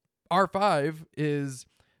 So R5 is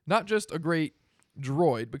not just a great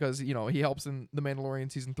droid because, he helps in The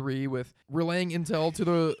Mandalorian Season 3 with relaying intel to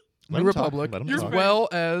the New Republic, as well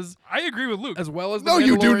as... I agree with Luke. As well as No,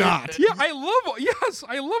 you do not! Yeah, I love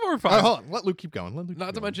R5. Hold on. Let Luke keep going.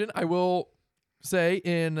 Not to mention, I will say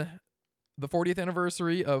in the 40th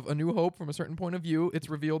anniversary of A New Hope, from a certain point of view, it's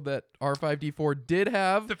revealed that R5-D4 did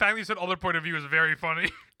have... The fact that you said other point of view is very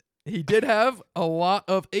funny. He did have a lot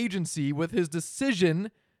of agency with his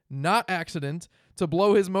decision, not accident, to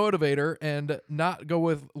blow his motivator and not go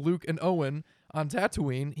with Luke and Owen on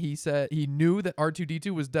Tatooine. He said he knew that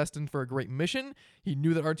R2-D2 was destined for a great mission. He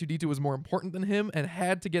knew that R2-D2 was more important than him and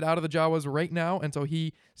had to get out of the Jawas right now. And so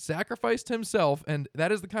he sacrificed himself. And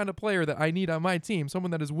that is the kind of player that I need on my team.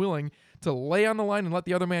 Someone that is willing to lay on the line and let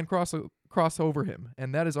the other man cross over him.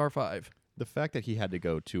 And that is R5. The fact that he had to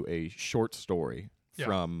go to a short story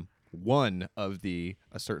from one of the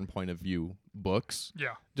A Certain Point of View books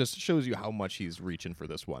just shows you how much he's reaching for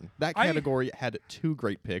this one. That category had 2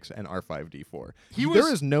 great picks and R5-D4.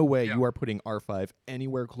 There is no way you are putting R5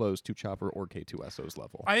 anywhere close to Chopper or K2SO's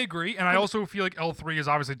level. I agree, and I also feel like L3 is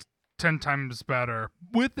obviously 10 times better.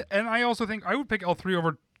 And I also think I would pick L3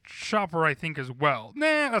 over Chopper, I think, as well.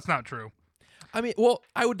 Nah, that's not true. I mean, well,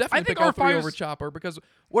 I would definitely pick R3 over Chopper because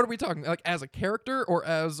what are we talking? Like as a character or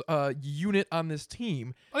as a unit on this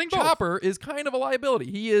team? I think Chopper is kind of a liability.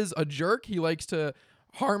 He is a jerk. He likes to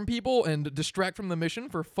harm people and distract from the mission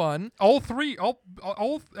for fun. Everything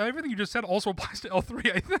you just said also applies to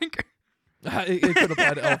L3, I think. It could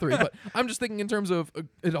apply to L3, but I'm just thinking in terms of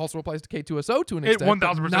it also applies to K2SO to an extent.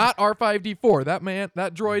 1000%. Not R5-D4.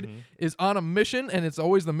 That droid is on a mission, and it's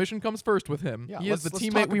always the mission comes first with him. Yeah, he is the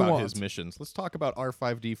teammate talk we about want. his missions. Let's talk about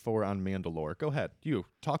R5-D4 on Mandalore. Go ahead. You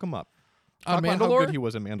talk him up. On Talk Mandalore? about how good he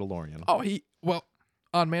was in Mandalorian. Oh,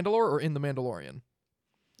 on Mandalore or in The Mandalorian?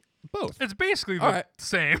 Both. It's basically the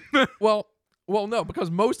same. Well, no, because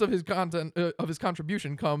most of his content, of his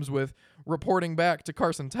contribution comes with reporting back to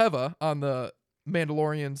Carson Teva on the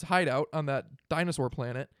Mandalorian's hideout on that dinosaur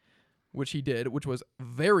planet, which he did, which was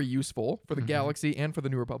very useful for the galaxy and for the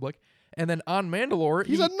New Republic. And then on Mandalore...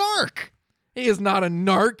 He's a narc! He is not a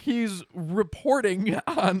narc. He's reporting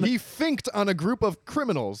on... He finked on a group of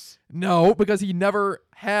criminals. No, because he never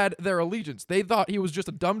had their allegiance. They thought he was just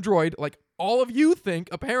a dumb droid, like all of you think,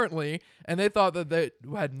 apparently, and they thought that they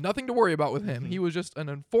had nothing to worry about with him. He was just an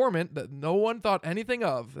informant that no one thought anything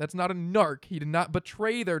of. That's not a narc. He did not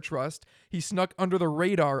betray their trust. He snuck under the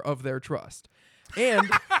radar of their trust. And...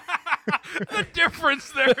 The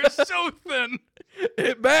difference there is so thin.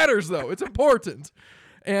 It matters, though. It's important.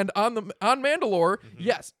 And on Mandalore,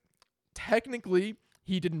 yes, technically,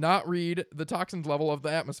 he did not read the toxins level of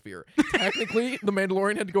the atmosphere. Technically, the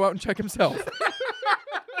Mandalorian had to go out and check himself.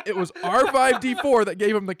 It was R5-D4 that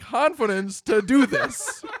gave him the confidence to do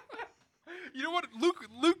this. You know what?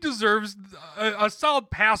 Luke deserves a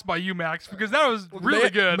solid pass by you, Max, because that was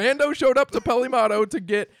really good. Mando showed up to Pelimato to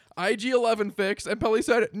get IG-11 fixed, and Peli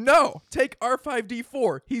said, no, take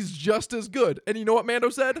R5-D4. He's just as good. And you know what Mando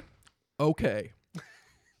said? Okay.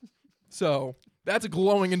 So that's a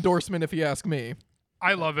glowing endorsement if you ask me.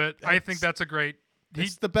 I love it. I think that's a great...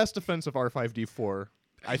 It's the best defense of R5-D4,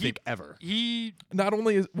 I think, ever. Not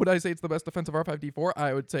only would I say it's the best defense of R5-D4,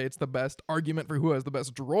 I would say it's the best argument for who has the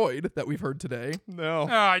best droid that we've heard today. No.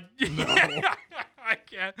 No.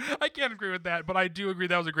 I can't agree with that, but I do agree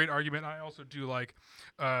that was a great argument. I also do like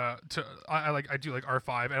I do like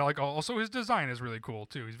R5, and I like also his design is really cool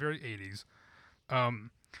too. He's very 80s.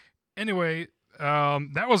 Anyway,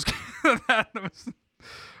 that was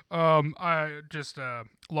I just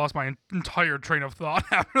lost my entire train of thought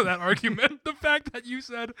after that argument. The fact that you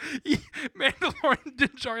said Mandalorian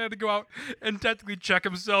didn't had to go out and technically check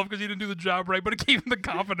himself because he didn't do the job right, but it gave him the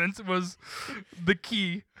confidence was the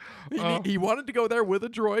key. He wanted to go there with a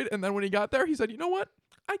droid, and then when he got there, he said, you know what?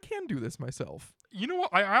 I can do this myself. You know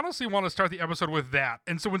what? I honestly want to start the episode with that.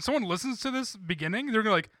 And so when someone listens to this beginning, they're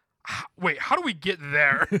going to like, Wait, how do we get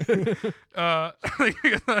there? I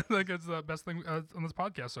think it's the best thing on this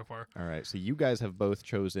podcast so far. All right, so you guys have both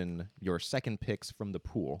chosen your second picks from the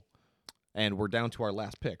pool, and we're down to our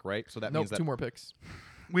last pick, right? So that Nope, means that 2 more picks.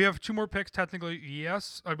 We have 2 more picks technically.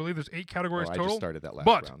 Yes, I believe there's 8 categories I total. just started that last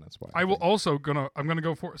But round. That's why I'm think. gonna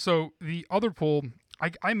go for so the other pool.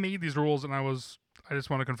 I made these rules and I just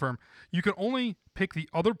want to confirm. You can only pick the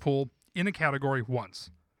other pool in a category once,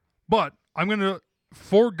 but I'm gonna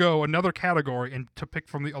forego another category and to pick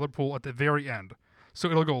from the other pool at the very end. So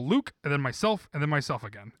it'll go Luke and then myself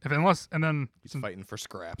again. He's fighting for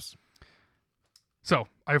scraps. So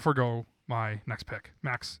I forego my next pick.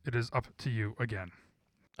 Max, it is up to you again.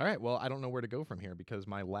 All right, well, I don't know where to go from here because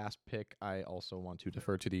my last pick, I also want to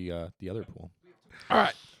defer to the other pool. All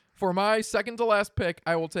right. For my second to last pick,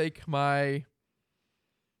 I will take my.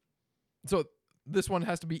 So this one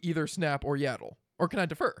has to be either Snap or Yaddle. Or can I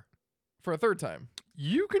defer for a third time?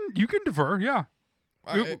 You can defer, yeah.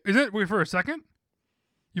 Is it wait for a second?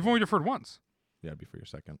 You've only deferred once. Yeah, it'd be for your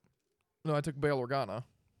second. No, I took Bail Organa.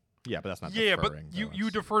 Yeah, but that's not Yeah, deferring. but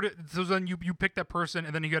you deferred it, so then you picked that person,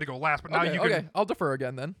 and then you got to go last. But now Okay, you can. okay, I'll defer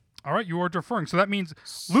again then. All right, you are deferring. So that means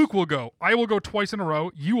Luke will go. I will go twice in a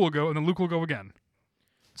row. You will go, and then Luke will go again.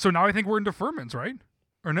 So now I think we're in deferments, right?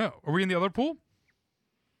 Or no? Are we in the other pool?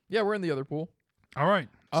 Yeah, we're in the other pool. All right.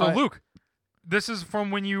 So Luke, this is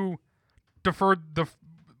from when you deferred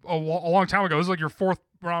a long time ago. This is like your 4th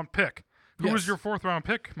round pick. Who was Yes. your 4th round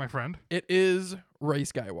pick, my friend? It is Rey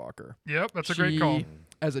Skywalker. Yep, that's a great call. She,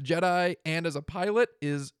 as a Jedi and as a pilot,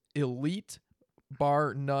 is elite,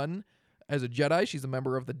 bar none. As a Jedi, she's a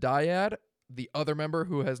member of the Dyad, the other member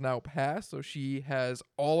who has now passed, so she has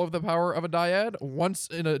all of the power of a Dyad, once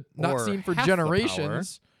in a not Or seen for half the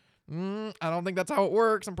generations. I don't think that's how it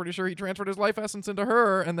works. I'm pretty sure he transferred his life essence into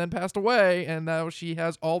her and then passed away, and now she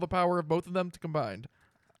has all the power of both of them combined.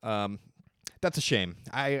 That's a shame.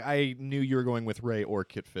 I knew you were going with Ray or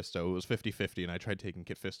Kit Fisto. It was 50-50, and I tried taking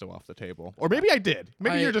Kit Fisto off the table. Or maybe I did.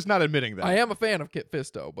 Maybe you're just not admitting that. I am a fan of Kit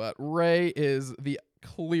Fisto, but Rey is the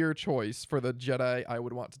clear choice for the Jedi I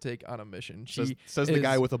would want to take on a mission. Says the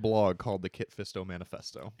guy with a blog called the Kit Fisto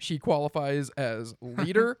Manifesto. She qualifies as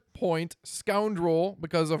leader, point, scoundrel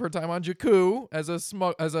because of her time on Jakku as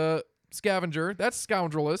a scavenger. That's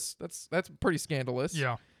scoundrelous. That's pretty scandalous.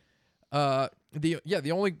 Yeah.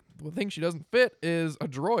 The only thing she doesn't fit is a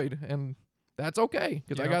droid, and that's okay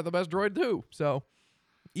because I got the best droid too. So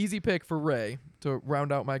easy pick for Rey to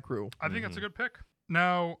round out my crew. I think that's a good pick.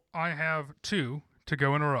 Now I have 2 to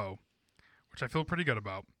go in a row, which I feel pretty good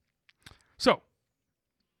about. So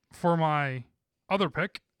for my other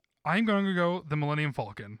pick, I'm going to go the Millennium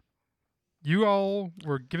Falcon. You all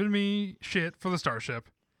were giving me shit for the Starship.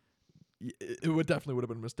 It would have been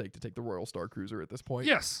a mistake to take the Royal Star Cruiser at this point.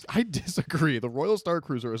 Yes. I disagree. The Royal Star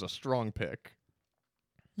Cruiser is a strong pick.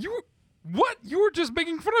 What? You were just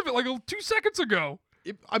making fun of it like 2 seconds ago.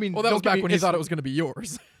 Well, that was back when you thought it was going to be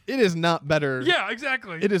yours. It is not better. Yeah,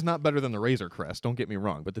 exactly. It is not better than the Razor Crest. Don't get me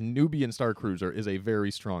wrong, but the Nubian Star Cruiser is a very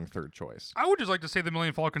strong third choice. I would just like to say the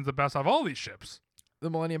Millennium Falcon's the best out of all these ships. The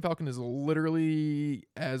Millennium Falcon is literally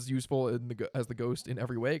as useful as the Ghost in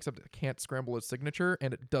every way, except it can't scramble its signature,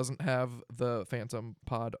 and it doesn't have the Phantom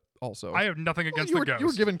pod also. I have nothing against you the Ghost. You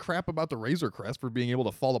were giving crap about the Razor Crest for being able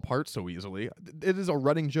to fall apart so easily. It is a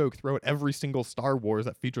running joke throughout every single Star Wars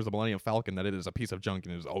that features the Millennium Falcon that it is a piece of junk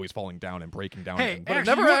and is always falling down and breaking down. Hey, but it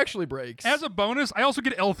actually, never actually breaks. As a bonus, I also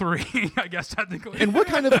get L3, I guess technically. And what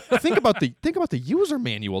kind of think about the user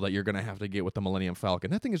manual that you're going to have to get with the Millennium Falcon.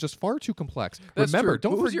 That thing is just far too complex. That's Remember,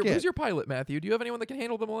 true. don't forget. Who's your pilot, Matthew? Do you have anyone that can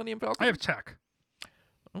handle the Millennium Falcon? I have Tech.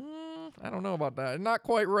 I don't know about that. Not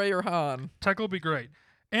quite Rey or Han. Tech will be great.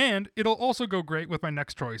 And it'll also go great with my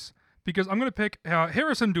next choice because I'm going to pick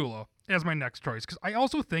Harrison Dula as my next choice because I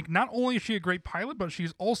also think not only is she a great pilot, but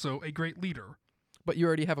she's also a great leader. But you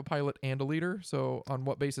already have a pilot and a leader, so on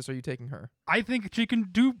what basis are you taking her? I think she can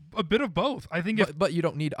do a bit of both. I think but you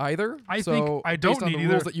don't need either. I so think I don't based on need the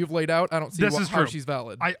either. rules that you've laid out, I don't see how true. she's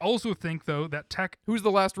valid. I also think though that Tech. Who's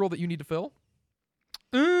the last role that you need to fill?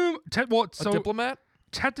 A A diplomat?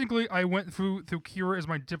 Technically, I went through Kira as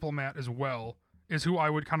my diplomat as well. Is who I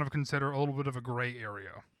would kind of consider a little bit of a gray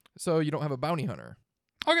area. So you don't have a bounty hunter.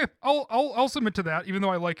 Okay, I'll submit to that, even though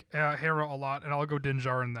I like Hera a lot, and I'll go Din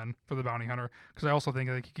Djarin then for the bounty hunter because I also think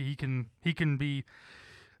like he can be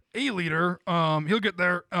a leader. He'll get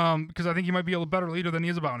there because I think he might be a better leader than he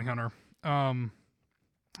is a bounty hunter.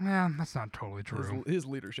 That's not totally true. His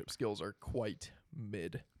leadership skills are quite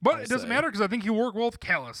mid. But it doesn't matter because I think he'll work well with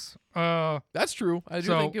Callus. That's true. I do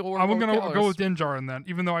think he'll work well I'm with gonna Callus. go with Din Djarin then,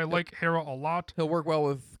 even though I like Hera a lot. He'll work well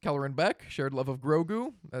with Kelleran Beck, shared love of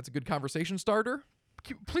Grogu. That's a good conversation starter.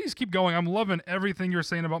 please keep going. I'm loving everything you're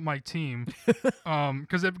saying about my team,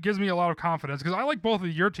 because it gives me a lot of confidence. Because I like both of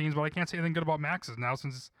your teams, but I can't say anything good about Max's now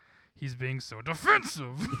since he's being so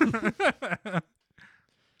defensive.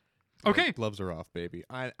 Okay, Gloves are off, baby.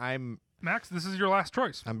 I'm Max, this is your last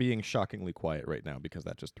choice. I'm being shockingly quiet right now because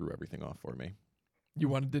that just threw everything off for me. You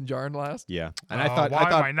wanted Din Djarin last? Yeah, and Why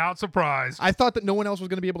am I not surprised? I thought that no one else was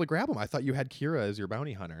going to be able to grab him. I thought you had Kira as your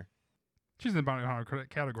bounty hunter. She's in the bounty hunter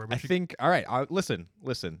category. But I think. All right, listen.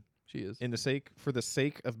 She is. For the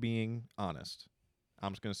sake of being honest,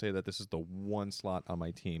 I'm just going to say that this is the one slot on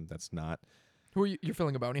my team that's not. Who are you? You're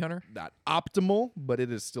filling a bounty hunter? Not optimal, but it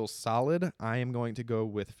is still solid. I am going to go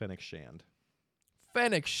with Fennec Shand.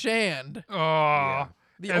 Fennec Shand. Oh, Yeah.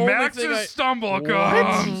 The and only Max's thing stumble What?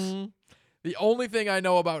 comes. The only thing I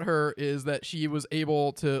know about her is that she was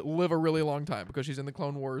able to live a really long time because she's in the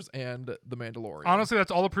Clone Wars and the Mandalorian. Honestly, that's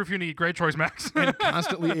all the proof you need. Great choice, Max. And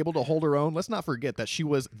constantly able to hold her own. Let's not forget that she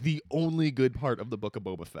was the only good part of the Book of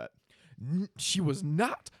Boba Fett. She was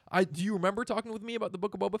not. Do you remember talking with me about the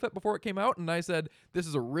Book of Boba Fett before it came out? And I said, this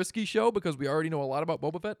is a risky show because we already know a lot about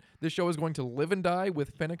Boba Fett. This show is going to live and die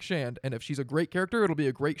with Fennec Shand. And if she's a great character, it'll be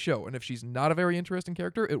a great show. And if she's not a very interesting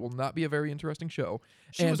character, it will not be a very interesting show.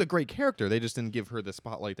 She was a great character. They just didn't give her the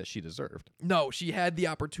spotlight that she deserved. No, she had the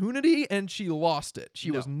opportunity and she lost it.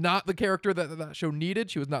 She was not the character that show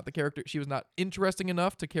needed. She was not the character. She was not interesting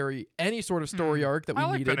enough to carry any sort of story arc that we I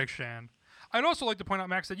like needed. Fennec Shand. I'd also like to point out,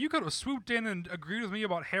 Max, that you could have swooped in and agreed with me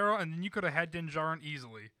about Hera, and then you could have had Din Djarin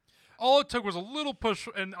easily. All it took was a little push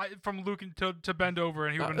from Luke to bend over,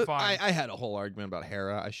 and he would have been fine. I had a whole argument about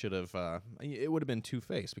Hera. I should have. It would have been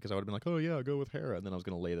two-faced because I would have been like, oh, yeah, I'll go with Hera. And then I was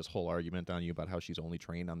going to lay this whole argument on you about how she's only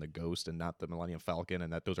trained on the Ghost and not the Millennium Falcon,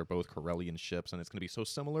 and that those are both Corellian ships, and it's going to be so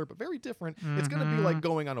similar but very different. It's going to be like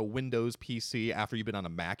going on a Windows PC after you've been on a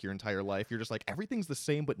Mac your entire life. You're just like, everything's the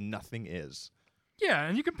same, but nothing is. Yeah,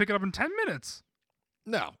 and you can pick it up in 10 minutes.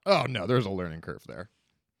 No. Oh, no, there's a learning curve there.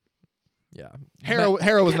 Yeah.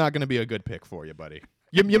 Hera was not going to be a good pick for you, buddy.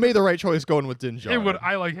 You made the right choice going with Din Djarin. It would.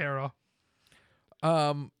 I like Hera.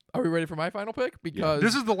 Are we ready for my final pick? Because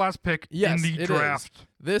This is the last pick in the draft.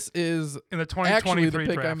 This is In the actually 2023 the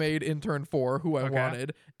pick draft. I made in turn 4, who I Okay.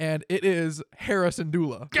 wanted, and it is Hera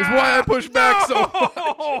Syndulla. Is why I pushed back so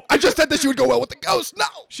much. I just said that she would go well with the Ghost. No.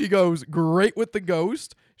 She goes great with the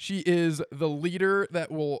Ghost. She is the leader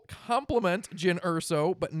that will complement Jyn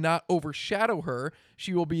Erso, but not overshadow her.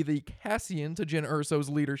 She will be the Cassian to Jyn Erso's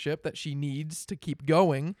leadership that she needs to keep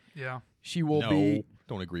going. Yeah. She will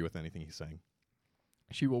Don't agree with anything he's saying.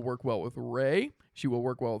 She will work well with Rey. She will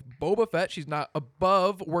work well with Boba Fett. She's not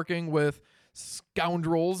above working with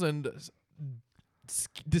scoundrels and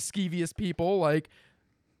mischievous people like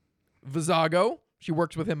Vizago. She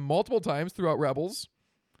works with him multiple times throughout Rebels.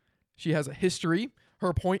 She has a history.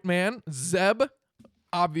 Her point man, Zeb,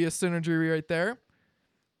 obvious synergy right there.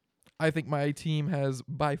 I think my team has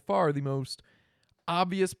by far the most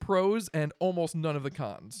obvious pros and almost none of the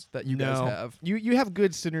cons that you guys have. You have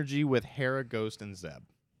good synergy with Hera, Ghost, and Zeb.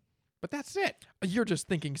 But that's it. You're just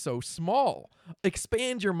thinking so small.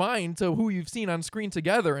 Expand your mind to who you've seen on screen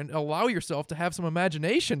together and allow yourself to have some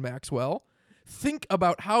imagination, Maxwell. Think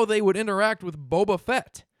about how they would interact with Boba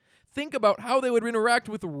Fett. Think about how they would interact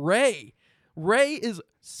with Rey. Rey is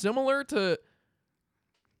similar to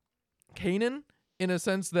Kanan in a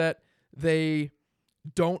sense that they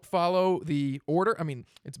don't follow the order. I mean,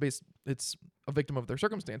 it's a victim of their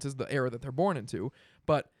circumstances, the era that they're born into,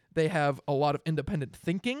 but they have a lot of independent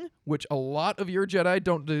thinking, which a lot of your Jedi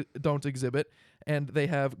don't exhibit, and they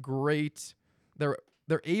have great. They're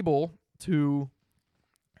able to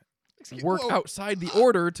work outside the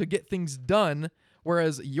order to get things done,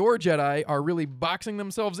 whereas your Jedi are really boxing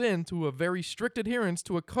themselves into a very strict adherence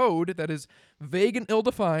to a code that is vague and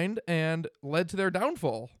ill-defined and led to their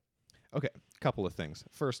downfall. Okay, couple of things.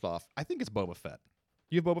 First off, I think it's Boba Fett.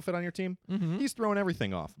 You have Boba Fett on your team? Mm-hmm. He's throwing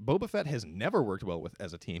everything off. Boba Fett has never worked well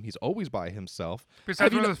as a team. He's always by himself.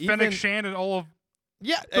 Besides Have you with no- Fennec even- Shand and all of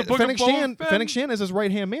Yeah, The Book of Fennec Boba Fett? Fennec Shand is his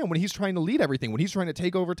right-hand man when he's trying to lead everything, when he's trying to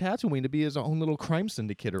take over Tatooine to be his own little crime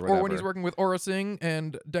syndicate or whatever. Or when he's working with Aurra Sing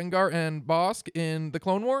and Dengar and Bosk in the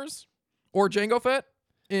Clone Wars, or Jango Fett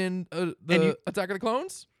in Attack of the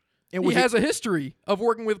Clones. And He has a history of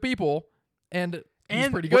working with people, and he's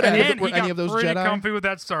pretty good were at any it. of the- were he any got of those pretty Jedi? comfy with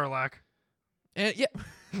that Sarlacc. And yeah,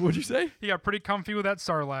 what'd you say? He got pretty comfy with that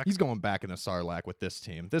Sarlacc. He's going back into Sarlacc with this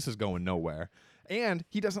team. This is going nowhere. And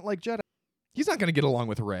he doesn't like Jedi. He's not going to get along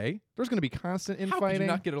with Rey. There's going to be constant How infighting. could you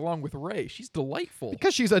not get along with Rey? She's delightful.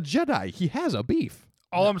 Because she's a Jedi. He has a beef.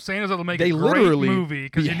 All I'm saying is it'll make They a great literally movie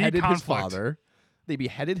because you need beheaded his conflict. father. They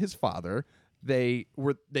beheaded his father. They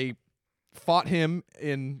fought him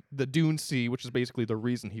in the Dune Sea, which is basically the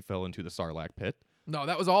reason he fell into the Sarlacc pit. No,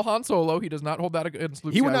 that was all Han Solo. He does not hold that against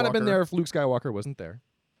Luke Skywalker. He would not have been there if Luke Skywalker wasn't there.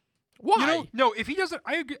 Why? No, if he doesn't,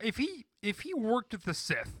 I agree. If he worked with the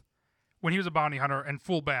Sith when he was a bounty hunter and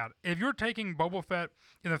full bad, if you're taking Boba Fett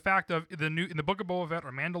in the fact of in the Book of Boba Fett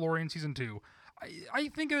or Mandalorian season 2, I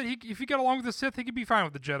think that if he got along with the Sith, he could be fine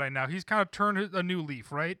with the Jedi now. He's kind of turned a new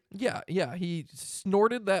leaf, right? Yeah. He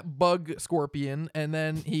snorted that bug scorpion, and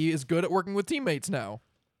then he is good at working with teammates now.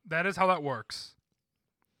 That is how that works.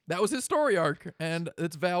 That was his story arc, and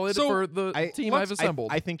it's valid for the team I've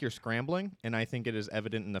assembled. I think you're scrambling, and I think it is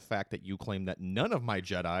evident in the fact that you claim that none of my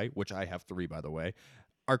Jedi, which I have 3 by the way,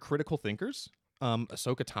 are critical thinkers.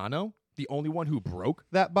 Ahsoka Tano, the only one who broke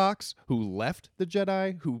that box, who left the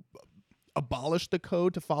Jedi, who abolished the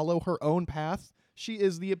code to follow her own path. She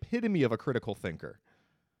is the epitome of a critical thinker.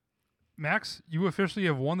 Max, you officially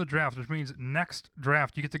have won the draft, which means next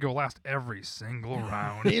draft you get to go last every single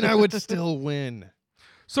round. And I would still win.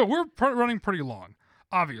 So we're running pretty long,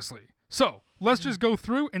 obviously. So let's just go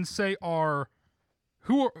through and say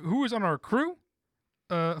who is on our crew,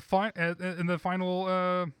 in the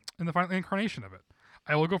final incarnation of it.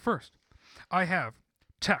 I will go first. I have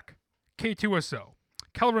Tech, K2SO,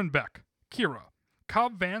 Kelleran Beck, Kira,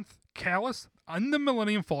 Cobb Vanth, Callus, and the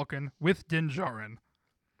Millennium Falcon with Din Djarin.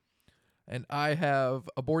 And I have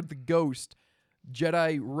aboard the Ghost,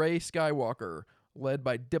 Jedi Rey Skywalker, led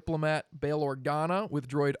by Diplomat Bail Organa with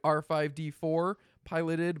droid R5-D4,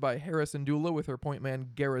 piloted by Hera Syndulla with her point man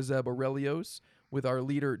Garazeb Aurelios, with our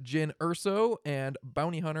leader Jyn Erso and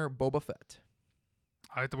bounty hunter Boba Fett.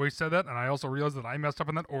 I like the way you said that, and I also realized that I messed up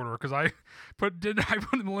in that order because I put the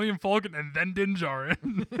Millennium Falcon and then Din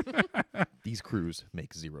Djarin. These crews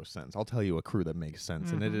make 0 sense. I'll tell you a crew that makes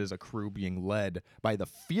sense, and it is a crew being led by the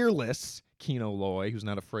fearless Kino Loy, who's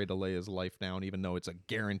not afraid to lay his life down, even though it's a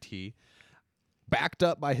guarantee. Backed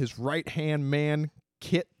up by his right-hand man,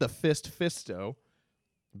 Kit the Fist Fisto,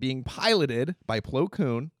 being piloted by Plo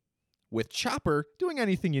Koon, with Chopper doing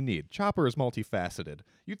anything you need. Chopper is multifaceted.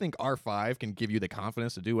 You think R5 can give you the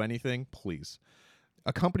confidence to do anything? Please.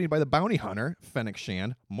 Accompanied by the bounty hunter, Fennec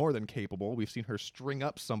Shan, more than capable. We've seen her string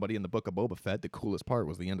up somebody in the Book of Boba Fett. The coolest part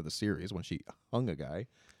was the end of the series when she hung a guy.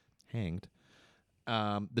 Hanged.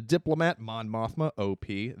 The diplomat, Mon Mothma, OP.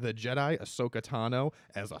 The Jedi, Ahsoka Tano,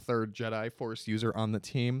 as a third Jedi Force user on the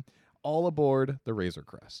team. All aboard the Razor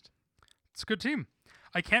Crest. It's a good team.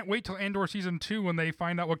 I can't wait till Andor Season 2 when they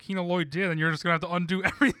find out what Kino Loy did, and you're just going to have to undo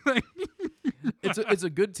everything. It's a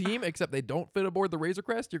good team, except they don't fit aboard the Razor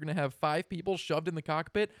Crest. You're going to have 5 people shoved in the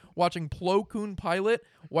cockpit watching Plo Koon pilot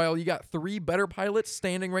while you got 3 better pilots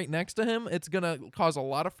standing right next to him. It's going to cause a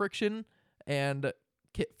lot of friction, and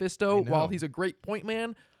Kit Fisto, while he's a great point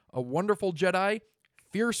man, a wonderful Jedi,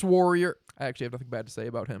 fierce warrior. I actually have nothing bad to say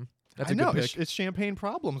about him. That's a good pick. It's champagne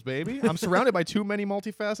problems, baby. I'm surrounded by too many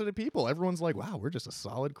multifaceted people. Everyone's like, wow, we're just a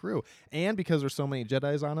solid crew. And because there's so many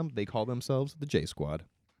Jedis on them, they call themselves the J Squad.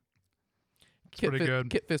 Pretty good.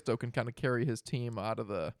 Kit Fisto can kind of carry his team out of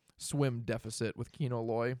the swim deficit with Kino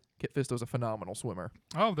Loy. Kit Fisto's a phenomenal swimmer.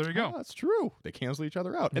 Oh, there you go. Oh, that's true. They cancel each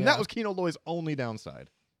other out. And Yeah. that was Kino Loy's only downside.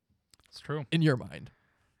 It's true. In your mind.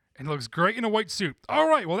 And he looks great in a white suit. All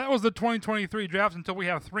right, well, that was the 2023 draft until we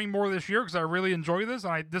have 3 more this year because I really enjoy this.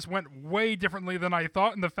 And this went way differently than I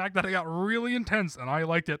thought. And the fact that it got really intense and I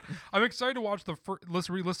liked it. I'm excited to watch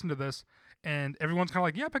re-listen to this. And everyone's kind of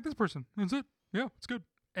like, yeah, pick this person. That's it. Yeah, it's good.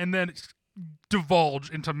 And then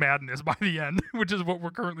divulge into madness by the end, which is what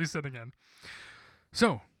we're currently sitting in.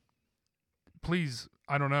 So, please,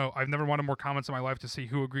 I don't know. I've never wanted more comments in my life to see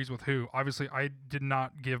who agrees with who. Obviously, I did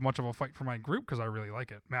not give much of a fight for my group because I really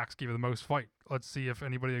like it. Max gave it the most fight. Let's see if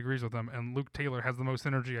anybody agrees with them. And Luke Taylor has the most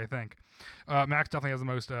energy, I think. Max definitely has the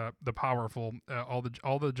most, the powerful, all the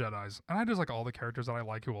Jedis. And I just like all the characters that I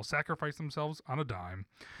like who will sacrifice themselves on a dime.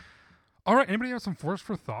 All right, anybody have some force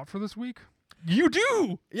for thought for this week? You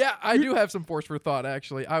do! Yeah, I do have some force for thought,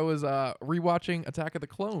 actually. I was rewatching Attack of the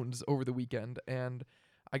Clones over the weekend, and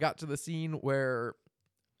I got to the scene where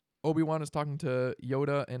Obi-Wan is talking to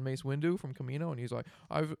Yoda and Mace Windu from Kamino, and he's like,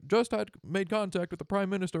 I've just made contact with the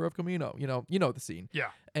Prime Minister of Kamino. You know the scene. Yeah.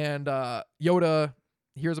 And Yoda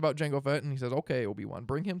hears about Jango Fett, and he says, okay, Obi-Wan,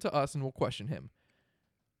 bring him to us, and we'll question him.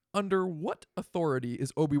 Under what authority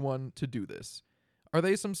is Obi-Wan to do this? Are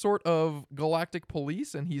they some sort of galactic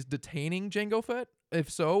police and he's detaining Jango Fett? If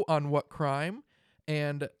so, on what crime?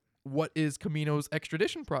 And what is Kamino's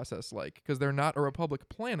extradition process like? Because they're not a Republic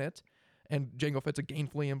planet, and Jango Fett's a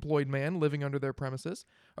gainfully employed man living under their premises.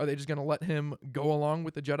 Are they just going to let him go along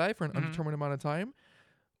with the Jedi for an undetermined amount of time?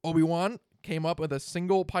 Obi-Wan came up with a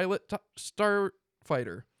single pilot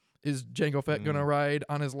starfighter. Is Jango Fett going to ride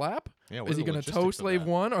on his lap? Yeah, is he going to tow Slave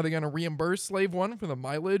 1? Are they going to reimburse Slave 1 for the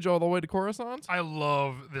mileage all the way to Coruscant? I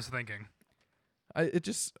love this thinking.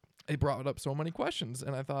 It brought up so many questions,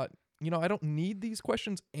 and I thought, I don't need these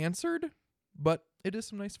questions answered, but it is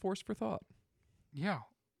some nice force for thought. Yeah.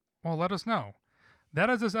 Well, let us know.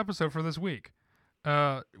 That is this episode for this week.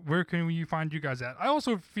 Where can you find you guys at? I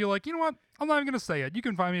also feel like, you know what? I'm not even going to say it. You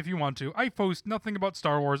can find me if you want to. I post nothing about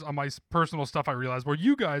Star Wars on my personal stuff, I realize, where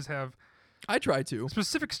you guys have I try to.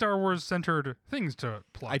 specific Star Wars-centered things to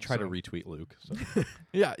plug. I try to retweet Luke. So.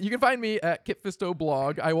 Yeah, you can find me at Kit Fisto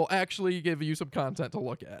blog. I will actually give you some content to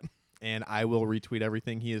look at. And I will retweet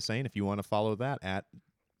everything he is saying if you want to follow that at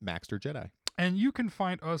Maxter Jedi. And you can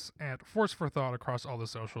find us at Force for Thought across all the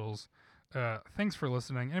socials. Thanks for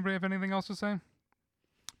listening. Anybody have anything else to say?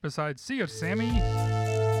 Besides, see you, Sammy.